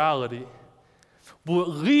our morality. Well, at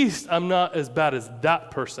least I'm not as bad as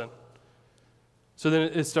that person. So then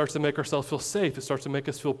it starts to make ourselves feel safe. It starts to make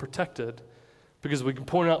us feel protected because we can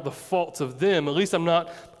point out the faults of them. At least I'm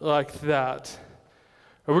not like that.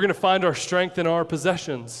 Or we're going to find our strength in our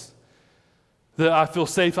possessions. That I feel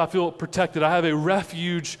safe, I feel protected. I have a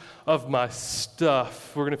refuge of my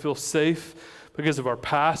stuff. We're going to feel safe because of our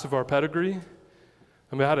past, of our pedigree.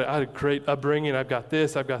 I mean, I had a great upbringing. I've got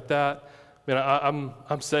this, I've got that.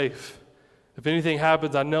 I'm safe. If anything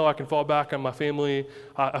happens, I know I can fall back on my family.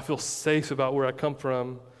 I feel safe about where I come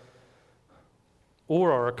from.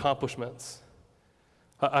 Or our accomplishments.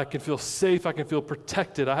 I can feel safe, I can feel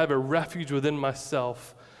protected. I have a refuge within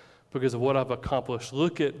myself because of what I've accomplished.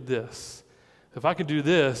 Look at this. If I can do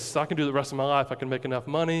this, I can do the rest of my life. I can make enough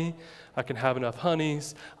money. I can have enough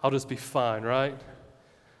honeys. I'll just be fine, right?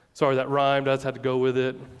 Sorry, that rhymed. I just had to go with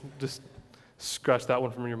it. Just scratch that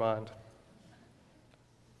one from your mind.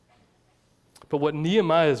 But what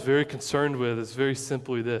Nehemiah is very concerned with is very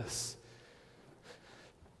simply this.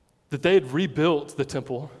 That they had rebuilt the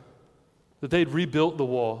temple, that they had rebuilt the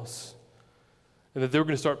walls, and that they were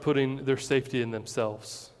going to start putting their safety in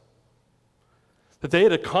themselves. That they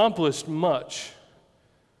had accomplished much,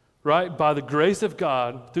 right? By the grace of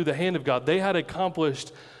God, through the hand of God, they had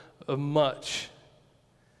accomplished much.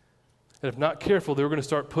 And if not careful, they were going to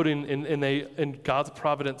start putting, and God's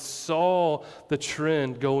providence saw the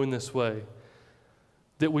trend going this way.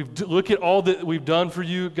 That look at all that we've done for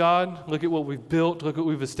you, God. Look at what we've built. Look at what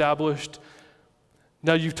we've established.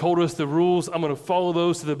 Now you've told us the rules. I'm going to follow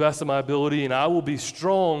those to the best of my ability, and I will be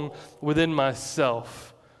strong within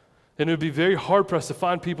myself. And it would be very hard-pressed to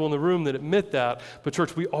find people in the room that admit that, but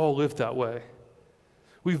church, we all live that way.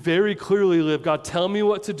 We very clearly live, God, tell me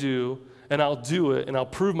what to do, and I'll do it, and I'll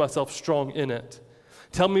prove myself strong in it.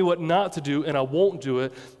 Tell me what not to do, and I won't do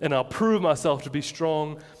it, and I'll prove myself to be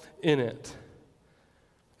strong in it.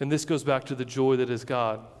 And this goes back to the joy that is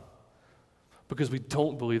God, because we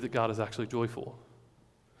don't believe that God is actually joyful.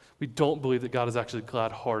 We don't believe that God is actually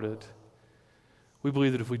glad-hearted. We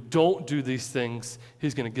believe that if we don't do these things,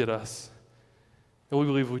 He's going to get us. And we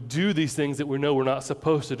believe if we do these things that we know we're not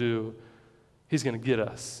supposed to do, He's going to get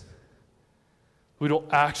us. We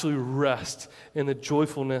don't actually rest in the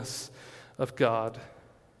joyfulness of God.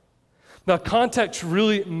 Now, context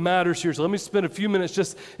really matters here, so let me spend a few minutes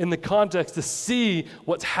just in the context to see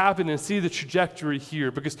what's happening and see the trajectory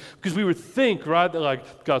here, because we would think, right, that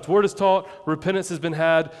like God's word is taught, repentance has been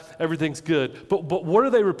had, everything's good. But what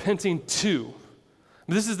are they repenting to?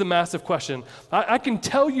 This is the massive question. I can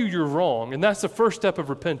tell you you're wrong, and that's the first step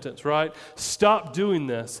of repentance, right? Stop doing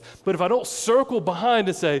this. But if I don't circle behind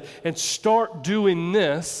and say, and start doing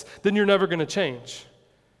this, then you're never going to change.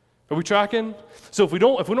 Are we tracking? So if we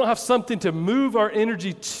don't have something to move our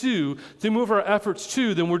energy to move our efforts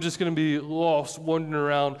to, then we're just going to be lost, wandering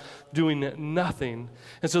around doing nothing.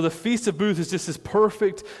 And so the Feast of Booths is just this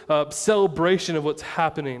perfect celebration of what's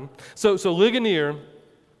happening. So Ligonier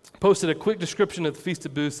posted a quick description of the Feast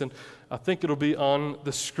of Booths, and I think it'll be on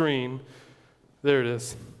the screen. There it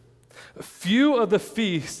is. Few of the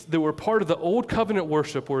feasts that were part of the Old Covenant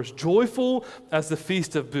worship were as joyful as the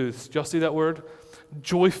Feast of Booths. Did y'all see that word?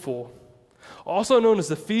 Joyful. Also known as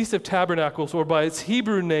the Feast of Tabernacles, or by its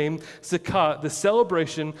Hebrew name, Sukkot, the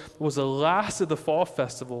celebration was the last of the fall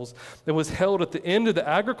festivals and was held at the end of the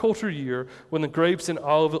agricultural year when the grapes and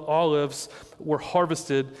olives were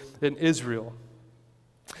harvested in Israel.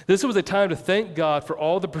 This was a time to thank God for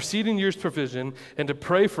all the preceding year's provision and to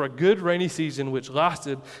pray for a good rainy season which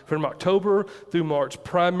lasted from October through March.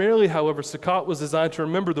 Primarily, however, Sukkot was designed to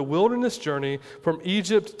remember the wilderness journey from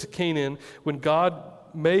Egypt to Canaan when God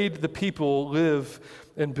made the people live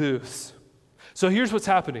in booths. So here's what's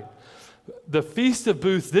happening. The Feast of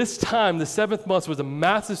Booths, this time, the 7th month, was a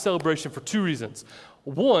massive celebration for two reasons.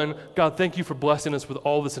 One, God, thank you for blessing us with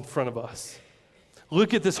all this in front of us.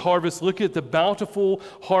 Look at this harvest. Look at the bountiful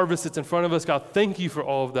harvest that's in front of us. God, thank you for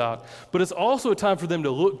all of that. But it's also a time for them to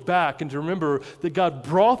look back and to remember that God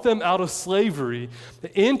brought them out of slavery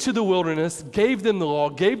into the wilderness, gave them the law,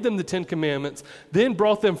 gave them the 10 Commandments, then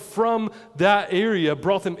brought them from that area,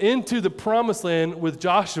 brought them into the promised land with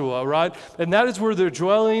Joshua, right? And that is where they're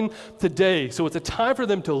dwelling today. So it's a time for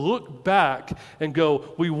them to look back and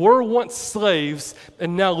go, we were once slaves,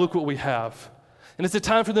 and now look what we have. And it's a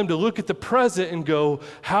time for them to look at the present and go,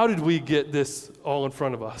 how did we get this all in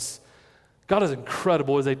front of us? God is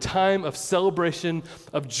incredible. It's a time of celebration,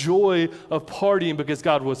 of joy, of partying because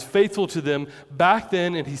God was faithful to them back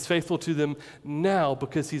then and he's faithful to them now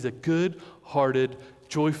because he's a good-hearted,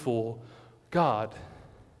 joyful God.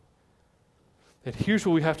 And here's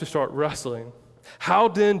where we have to start wrestling. How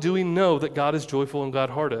then do we know that God is joyful and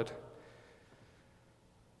glad-hearted?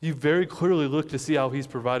 You very clearly look to see how he's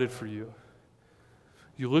provided for you.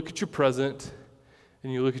 You look at your present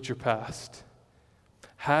and you look at your past.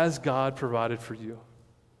 Has God provided for you?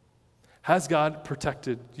 Has God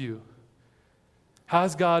protected you?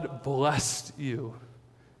 Has God blessed you?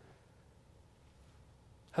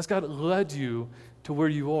 Has God led you to where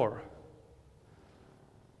you are?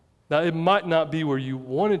 Now, it might not be where you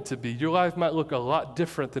wanted to be. Your life might look a lot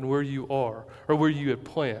different than where you are or where you had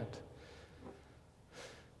planned.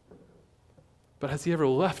 But has he ever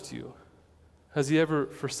left you? Has he ever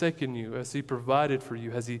forsaken you? Has he provided for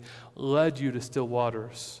you? Has he led you to still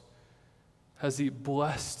waters? Has he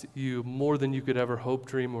blessed you more than you could ever hope,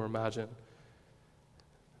 dream, or imagine?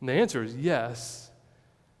 And the answer is yes,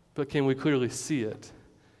 but can we clearly see it?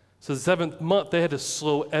 So the 7th month, they had to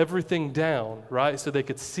slow everything down, right, so they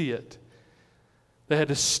could see it. They had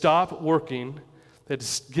to stop working. They had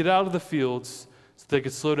to get out of the fields so they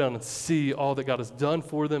could slow down and see all that God has done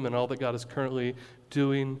for them and all that God is currently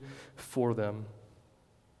doing for them.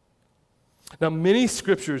 Now, many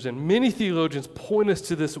scriptures and many theologians point us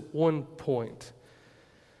to this one point.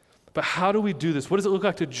 But how do we do this? What does it look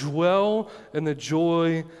like to dwell in the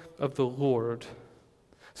joy of the Lord?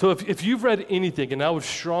 So if you've read anything, and I would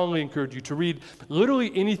strongly encourage you to read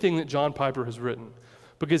literally anything that John Piper has written,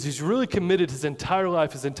 because he's really committed his entire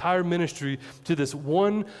life, his entire ministry to this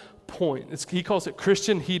one point. He calls it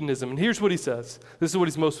Christian hedonism. And here's what he says. This is what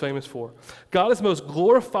he's most famous for. God is most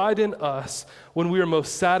glorified in us when we are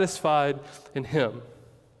most satisfied in him.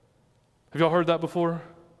 Have y'all heard that before?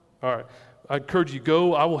 All right. I encourage you,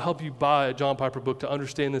 go. I will help you buy a John Piper book to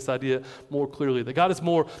understand this idea more clearly. That God is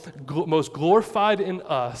most glorified in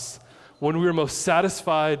us when we are most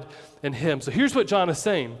satisfied in him. So here's what John is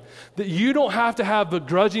saying. That you don't have to have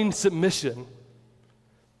begrudging submission.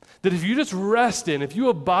 That if you just rest in, if you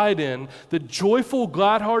abide in the joyful,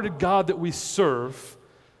 glad-hearted God that we serve,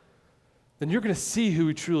 then you're going to see who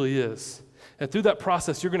he truly is. And through that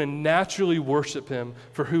process, you're going to naturally worship him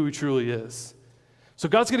for who he truly is. So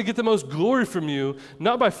God's going to get the most glory from you,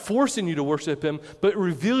 not by forcing you to worship him, but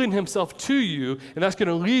revealing himself to you, and that's going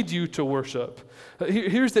to lead you to worship.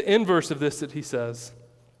 Here's the inverse of this that he says.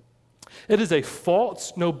 It is a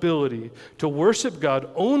false nobility to worship God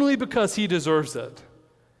only because he deserves it.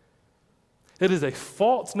 It is a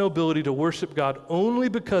false nobility to worship God only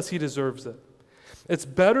because he deserves it. It's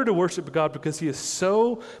better to worship God because he is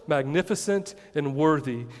so magnificent and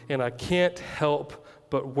worthy, and I can't help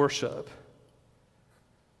but worship.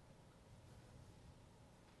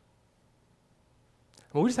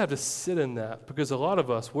 And we just have to sit in that because a lot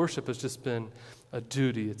of us, worship has just been a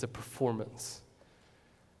duty. It's a performance.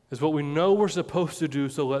 It's what we know we're supposed to do,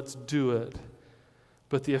 so let's do it.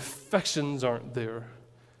 But the affections aren't there.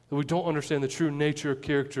 That we don't understand the true nature or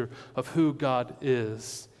character of who God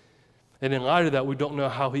is. And in light of that, we don't know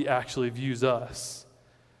how he actually views us.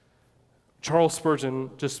 Charles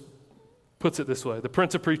Spurgeon just puts it this way. The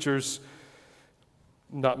Prince of Preachers,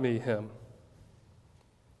 not me, him.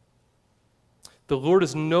 The Lord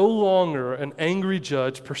is no longer an angry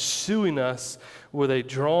judge pursuing us with a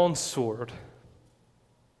drawn sword.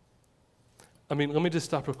 I mean, let me just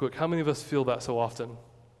stop real quick. How many of us feel that so often?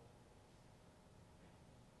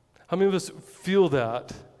 How many of us feel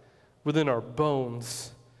that within our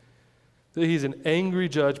bones? That he's an angry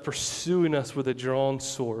judge pursuing us with a drawn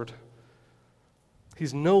sword.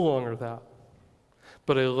 He's no longer that,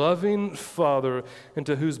 but a loving Father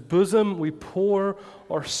into whose bosom we pour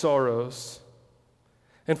our sorrows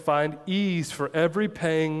and find ease for every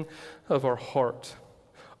pang of our heart.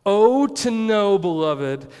 Oh, to know,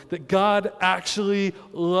 beloved, that God actually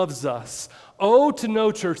loves us. Oh, to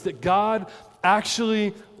know, church, that God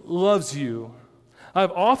actually loves you.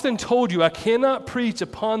 I've often told you I cannot preach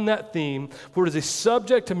upon that theme, for it is a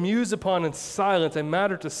subject to muse upon in silence, a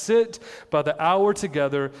matter to sit by the hour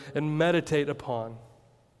together and meditate upon.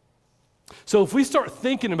 So if we start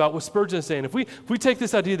thinking about what Spurgeon is saying, if we take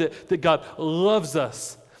this idea that God loves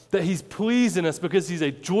us, that he's pleased in us because he's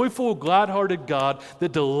a joyful, glad-hearted God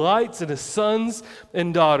that delights in his sons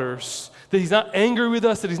and daughters, that he's not angry with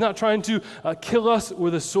us, that he's not trying to kill us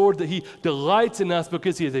with a sword, that he delights in us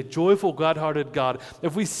because he is a joyful, glad-hearted God.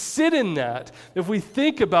 If we sit in that, if we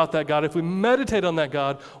think about that God, if we meditate on that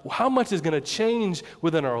God, how much is going to change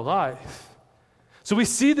within our life? So we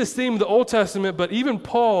see this theme in the Old Testament, but even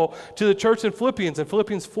Paul to the church in Philippians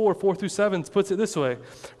 4:4-7 puts it this way: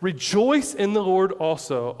 rejoice in the Lord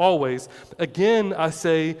also, always. Again, I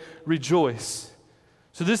say rejoice.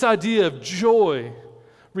 So this idea of joy,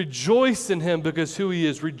 rejoice in him because who he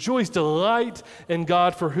is. Rejoice, delight in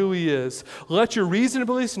God for who he is. Let your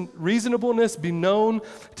reasonableness be known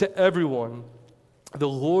to everyone. The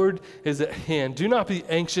Lord is at hand. Do not be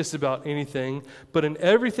anxious about anything, but in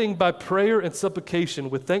everything by prayer and supplication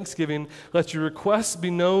with thanksgiving, let your requests be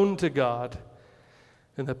known to God.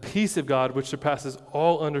 And the peace of God, which surpasses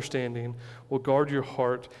all understanding, will guard your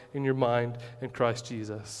heart and your mind in Christ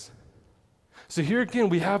Jesus. So here again,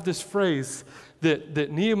 we have this phrase that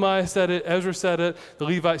Nehemiah said it, Ezra said it, the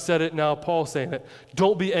Levites said it, now Paul's saying it.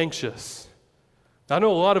 Don't be anxious. I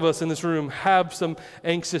know a lot of us in this room have some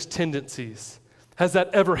anxious tendencies. Has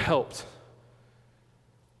that ever helped?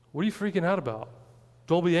 What are you freaking out about?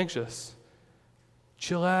 Don't be anxious.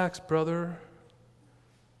 Chillax, brother.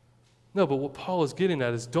 No, but what Paul is getting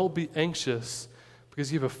at is don't be anxious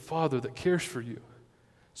because you have a Father that cares for you.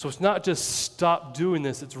 So it's not just stop doing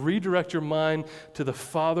this. It's redirect your mind to the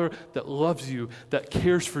Father that loves you, that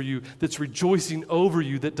cares for you, that's rejoicing over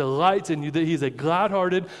you, that delights in you, that he's a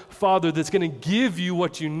glad-hearted Father that's going to give you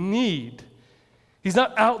what you need. He's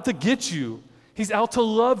not out to get you. He's out to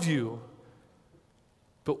love you.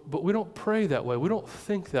 But we don't pray that way. We don't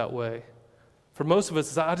think that way. For most of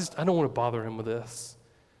us, I don't want to bother him with this.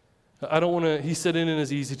 I don't want to, he's sitting in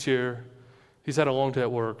his easy chair. He's had a long day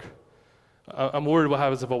at work. I'm worried what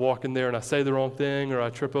happens if I walk in there and I say the wrong thing or I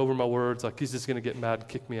trip over my words. Like he's just going to get mad and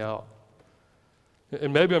kick me out.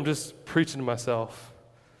 And maybe I'm just preaching to myself.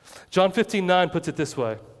 John 15:9 puts it this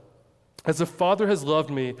way. As the Father has loved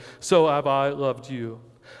me, so have I loved you.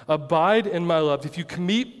 Abide in my love. If you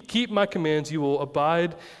keep my commands, you will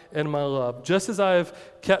abide in my love, just as I have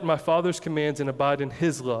kept my Father's commands and abide in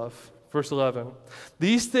his love. Verse 11,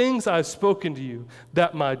 these things I have spoken to you,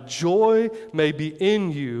 that my joy may be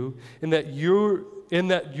in you, and that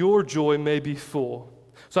your joy may be full.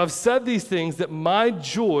 So I've said these things that my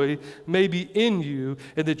joy may be in you,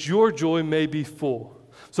 and that your joy may be full.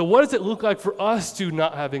 So what does it look like for us to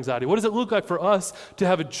not have anxiety? What does it look like for us to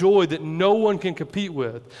have a joy that no one can compete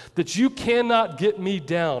with? That you cannot get me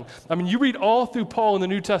down. I mean, you read all through Paul in the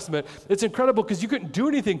New Testament. It's incredible because you couldn't do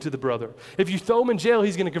anything to the brother. If you throw him in jail,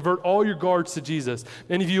 he's going to convert all your guards to Jesus.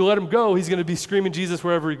 And if you let him go, he's going to be screaming Jesus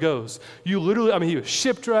wherever he goes. You literally, he was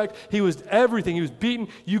shipwrecked. He was everything. He was beaten.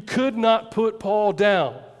 You could not put Paul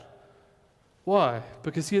down. Why?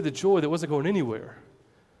 Because he had the joy that wasn't going anywhere.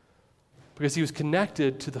 Because he was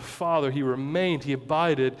connected to the Father. He remained, he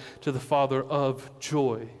abided to the Father of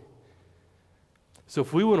joy. So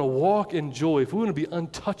if we want to walk in joy, if we want to be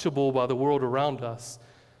untouchable by the world around us,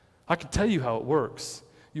 I can tell you how it works.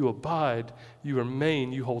 You abide, you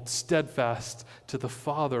remain, you hold steadfast to the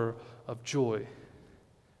Father of joy.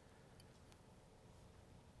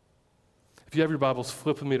 If you have your Bibles,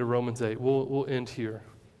 flip with me to Romans 8. We'll end here.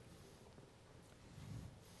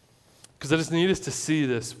 Because I just need us to see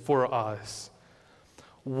this for our eyes.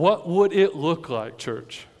 What would it look like,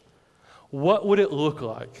 church? What would it look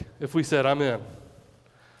like if we said, I'm in.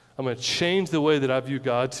 I'm going to change the way that I view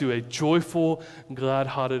God to a joyful,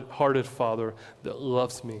 glad-hearted Father that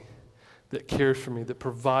loves me, that cares for me, that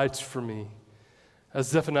provides for me. As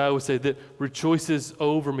Zephaniah would say, that rejoices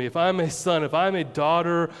over me. If I'm a son, if I'm a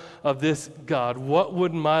daughter of this God, what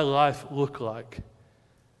would my life look like?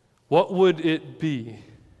 What would it be?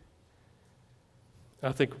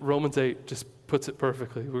 I think Romans 8 just puts it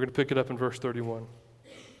perfectly. We're going to pick it up in verse 31.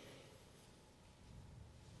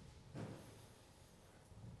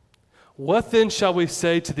 What then shall we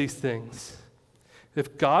say to these things?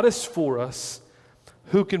 If God is for us,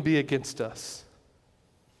 who can be against us?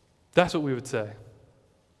 That's what we would say.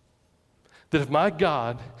 That if my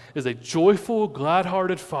God is a joyful,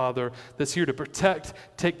 glad-hearted Father that's here to protect,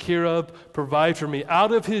 take care of, provide for me,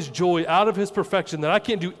 out of his joy, out of his perfection, that I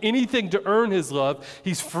can't do anything to earn his love,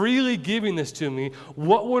 he's freely giving this to me,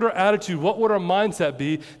 what would our attitude, what would our mindset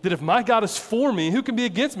be? That if my God is for me, who can be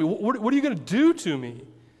against me? What are you going to do to me?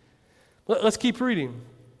 Let's keep reading.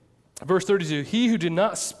 Verse 32, he who did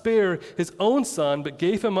not spare his own son, but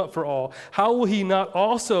gave him up for all, how will he not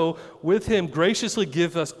also with him graciously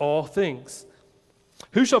give us all things?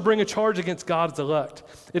 Who shall bring a charge against God's elect?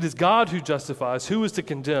 It is God who justifies. Who is to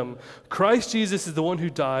condemn? Christ Jesus is the one who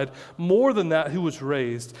died, more than that, who was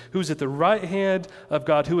raised, who is at the right hand of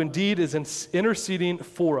God, who indeed is interceding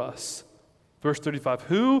for us. Verse 35,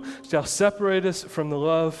 who shall separate us from the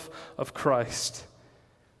love of Christ?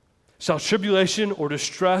 Shall tribulation or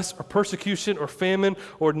distress or persecution or famine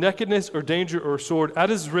or nakedness or danger or sword, as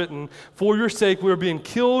is written, for your sake we are being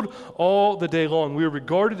killed all the day long. We are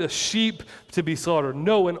regarded as sheep to be slaughtered.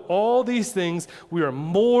 No, in all these things we are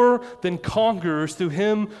more than conquerors through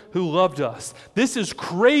him who loved us. This is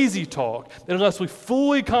crazy talk unless we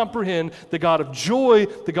fully comprehend the God of joy,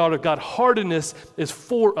 the God of God-heartedness is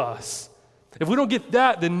for us. If we don't get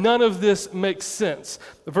that, then none of this makes sense.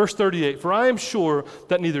 Verse 38, for I am sure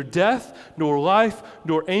that neither death, nor life,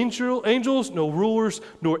 nor angels, nor rulers,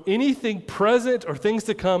 nor anything present or things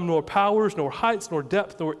to come, nor powers, nor heights, nor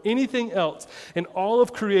depth, nor anything else in all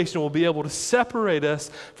of creation will be able to separate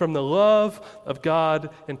us from the love of God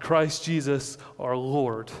in Christ Jesus our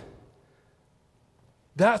Lord.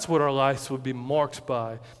 That's what our lives would be marked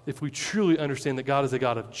by if we truly understand that God is a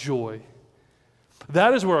God of joy.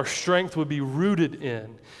 That is where our strength would be rooted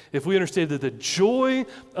in, if we understand that the joy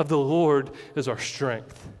of the Lord is our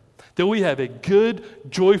strength. That we have a good,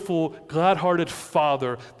 joyful, glad-hearted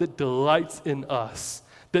Father that delights in us,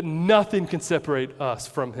 that nothing can separate us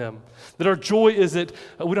from him. That our joy isn't,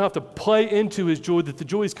 we don't have to play into his joy, that the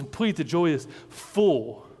joy is complete, the joy is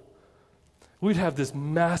full. We'd have this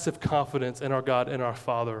massive confidence in our God and our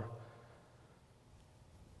Father.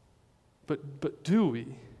 But do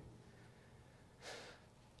we?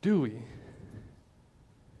 Do we?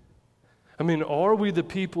 I mean, are we the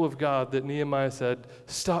people of God that Nehemiah said,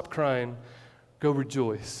 stop crying, go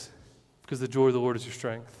rejoice, because the joy of the Lord is your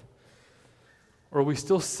strength? Or are we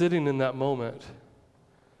still sitting in that moment?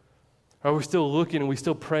 Are we still looking and we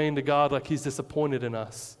still praying to God like he's disappointed in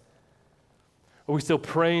us? Are we still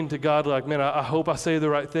praying to God like, man, I hope I say the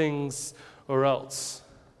right things or else?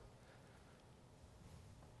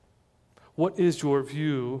 What is your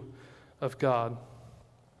view of God?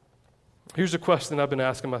 Here's a question I've been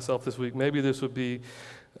asking myself this week. Maybe this would be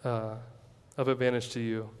of advantage to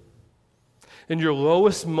you. In your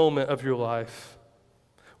lowest moment of your life,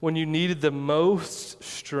 when you needed the most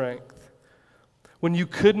strength, when you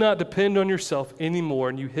could not depend on yourself anymore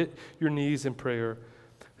and you hit your knees in prayer,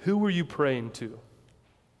 who were you praying to?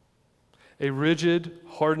 A rigid,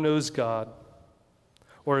 hard-nosed God,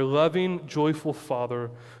 or a loving, joyful Father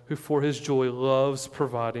who for his joy loves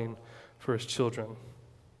providing for his children?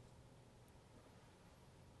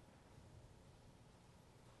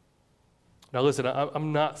 Now listen,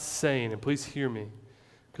 I'm not saying, and please hear me,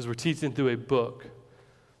 because we're teaching through a book.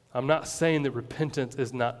 I'm not saying that repentance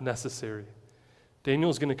is not necessary.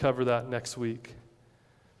 Daniel's going to cover that next week.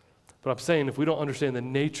 But I'm saying if we don't understand the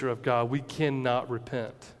nature of God, we cannot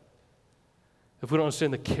repent. If we don't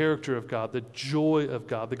understand the character of God, the joy of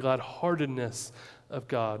God, the glad-heartedness of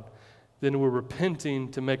God, then we're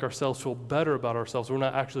repenting to make ourselves feel better about ourselves. We're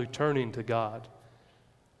not actually turning to God.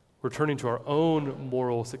 We're turning to our own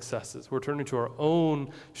moral successes. We're turning to our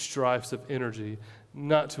own strifes of energy,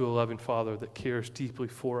 not to a loving Father that cares deeply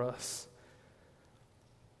for us.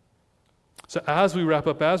 So as we wrap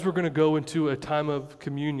up, as we're going to go into a time of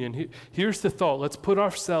communion, here's the thought. Let's put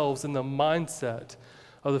ourselves in the mindset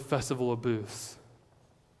of the Festival of Booths.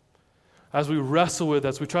 As we wrestle with,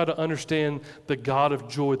 as we try to understand the God of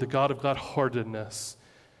joy, the God of glad-heartedness,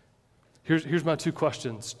 here's my two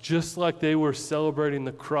questions. Just like they were celebrating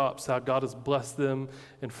the crops, how God has blessed them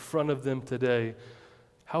in front of them today,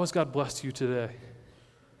 how has God blessed you today?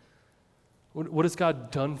 What has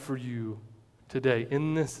God done for you today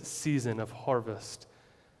in this season of harvest?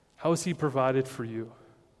 How has he provided for you?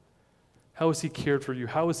 How has he cared for you?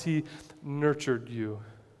 How has he nurtured you?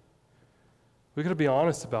 We've got to be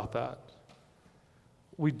honest about that.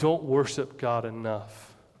 We don't worship God enough.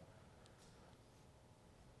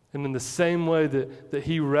 And in the same way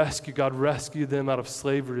that God rescued them out of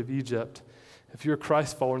slavery of Egypt, if you're a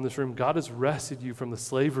Christ follower in this room, God has rescued you from the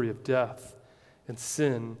slavery of death and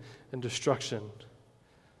sin and destruction.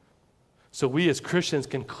 So we as Christians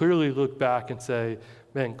can clearly look back and say,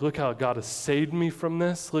 man, look how God has saved me from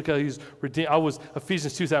this. Look how he's redeemed. I was,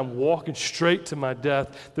 Ephesians 2 said, I'm walking straight to my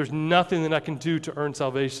death. There's nothing that I can do to earn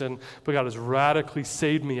salvation, but God has radically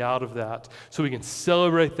saved me out of that. So we can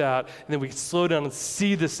celebrate that, and then we can slow down and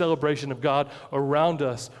see the celebration of God around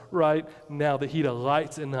us right now, that he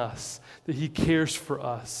delights in us, that he cares for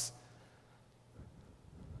us.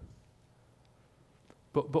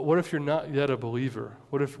 But what if you're not yet a believer?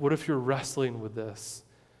 What if you're wrestling with this?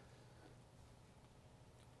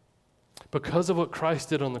 Because of what Christ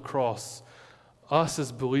did on the cross, us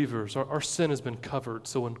as believers, our sin has been covered.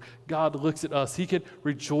 So when God looks at us, he can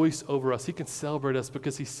rejoice over us. He can celebrate us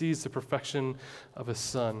because he sees the perfection of his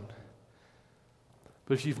Son.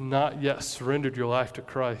 But if you've not yet surrendered your life to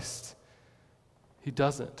Christ, he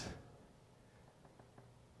doesn't.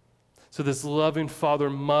 So this loving Father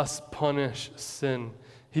must punish sin.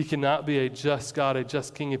 He cannot be a just God, a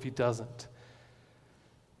just King if he doesn't.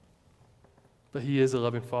 But he is a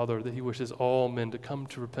loving Father that he wishes all men to come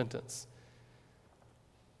to repentance.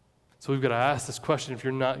 So we've got to ask this question, if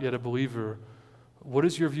you're not yet a believer, what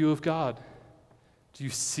is your view of God? Do you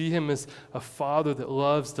see him as a father that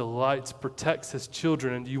loves, delights, protects his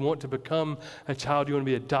children, and do you want to become a child? Do you want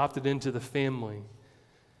to be adopted into the family?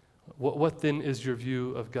 What then is your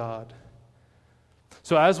view of God?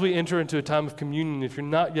 So as we enter into a time of communion, if you're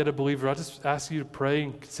not yet a believer, I just ask you to pray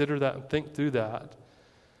and consider that and think through that.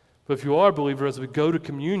 But if you are a believer, as we go to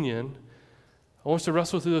communion, I want us to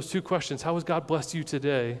wrestle through those two questions. How has God blessed you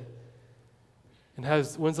today? And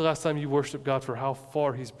when's the last time you worshiped God for how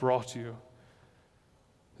far he's brought you?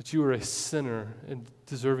 That you were a sinner and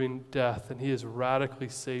deserving death, and he has radically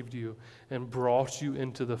saved you and brought you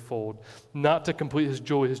into the fold. Not to complete his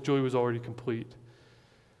joy was already complete.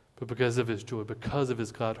 But because of his joy, because of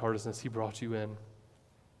his glad-heartedness, he brought you in.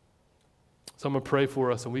 So I'm going to pray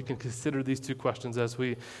for us, and we can consider these two questions as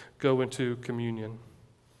we go into communion.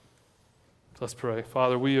 Let's pray.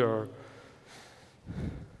 Father, we are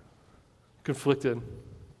conflicted.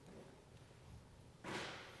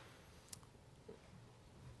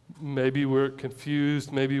 Maybe we're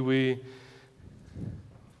confused. Maybe we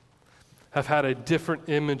have had a different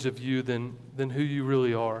image of you than who you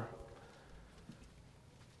really are.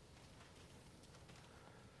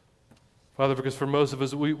 Father, because for most of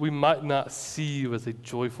us, we might not see you as a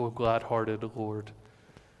joyful, glad-hearted Lord.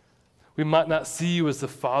 We might not see you as the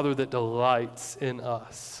Father that delights in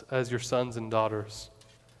us as your sons and daughters.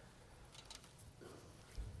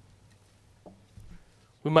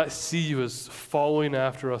 We might see you as following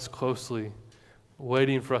after us closely,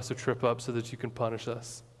 waiting for us to trip up so that you can punish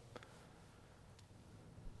us.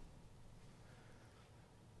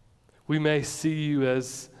 We may see you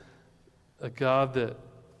as a God that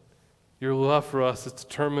your love for us is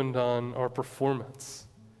determined on our performance.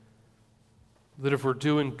 That if we're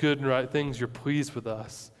doing good and right things, you're pleased with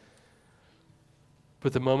us.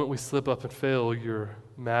 But the moment we slip up and fail, you're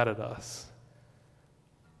mad at us.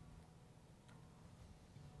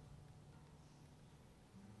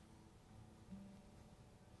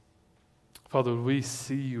 Father, we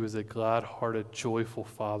see you as a glad-hearted, joyful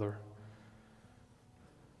Father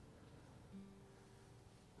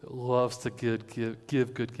that loves to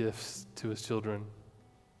give good gifts to his children,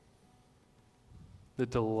 that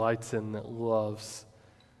delights in, that loves,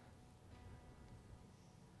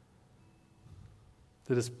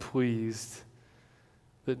 that is pleased,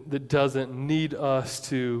 that doesn't need us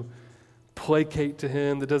to placate to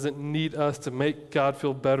him, that doesn't need us to make God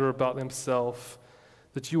feel better about himself,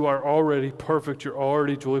 that you are already perfect, you're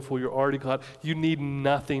already joyful, you're already glad. You need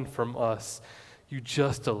nothing from us. You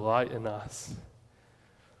just delight in us.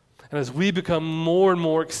 And as we become more and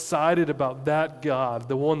more excited about that God,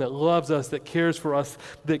 the one that loves us, that cares for us,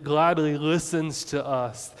 that gladly listens to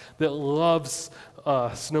us, that loves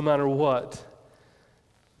us no matter what,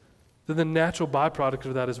 then the natural byproduct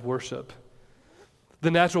of that is worship.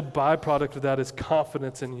 The natural byproduct of that is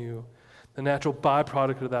confidence in you. The natural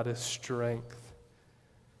byproduct of that is strength.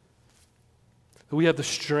 That we have the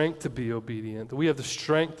strength to be obedient, that we have the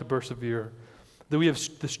strength to persevere, that we have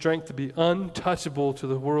the strength to be untouchable to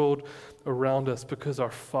the world around us because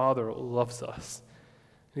our Father loves us.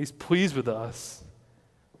 And he's pleased with us.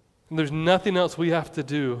 And there's nothing else we have to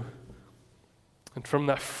do. And from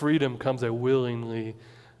that freedom comes a willingly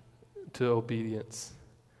to obedience.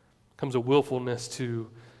 Comes a willfulness to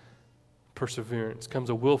perseverance. Comes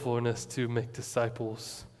a willfulness to make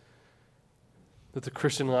disciples. That the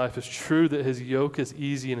Christian life is true, that his yoke is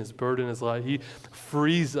easy and his burden is light. He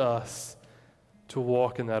frees us to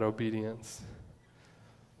walk in that obedience.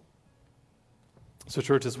 So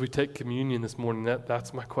church, as we take communion this morning,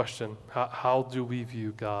 that's my question. How do we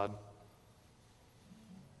view God?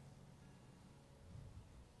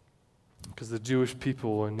 Because the Jewish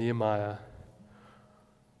people in Nehemiah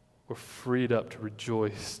were freed up to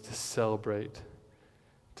rejoice, to celebrate,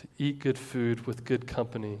 to eat good food with good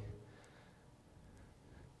company,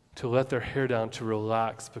 to let their hair down, to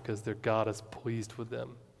relax because their God is pleased with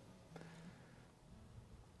them.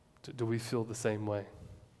 Do we feel the same way?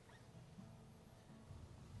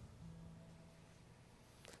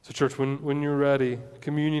 So church, when you're ready,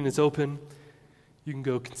 communion is open. You can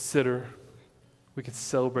go consider. We can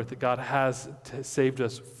celebrate that God has saved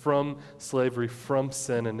us from slavery, from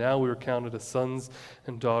sin, and now we are counted as sons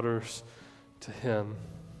and daughters to Him.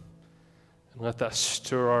 And let that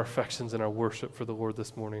stir our affections and our worship for the Lord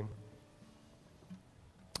this morning.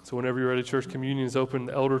 So whenever you're ready, church, communion is open.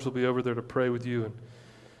 The elders will be over there to pray with you, and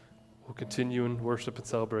we'll continue in worship and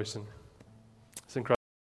celebration.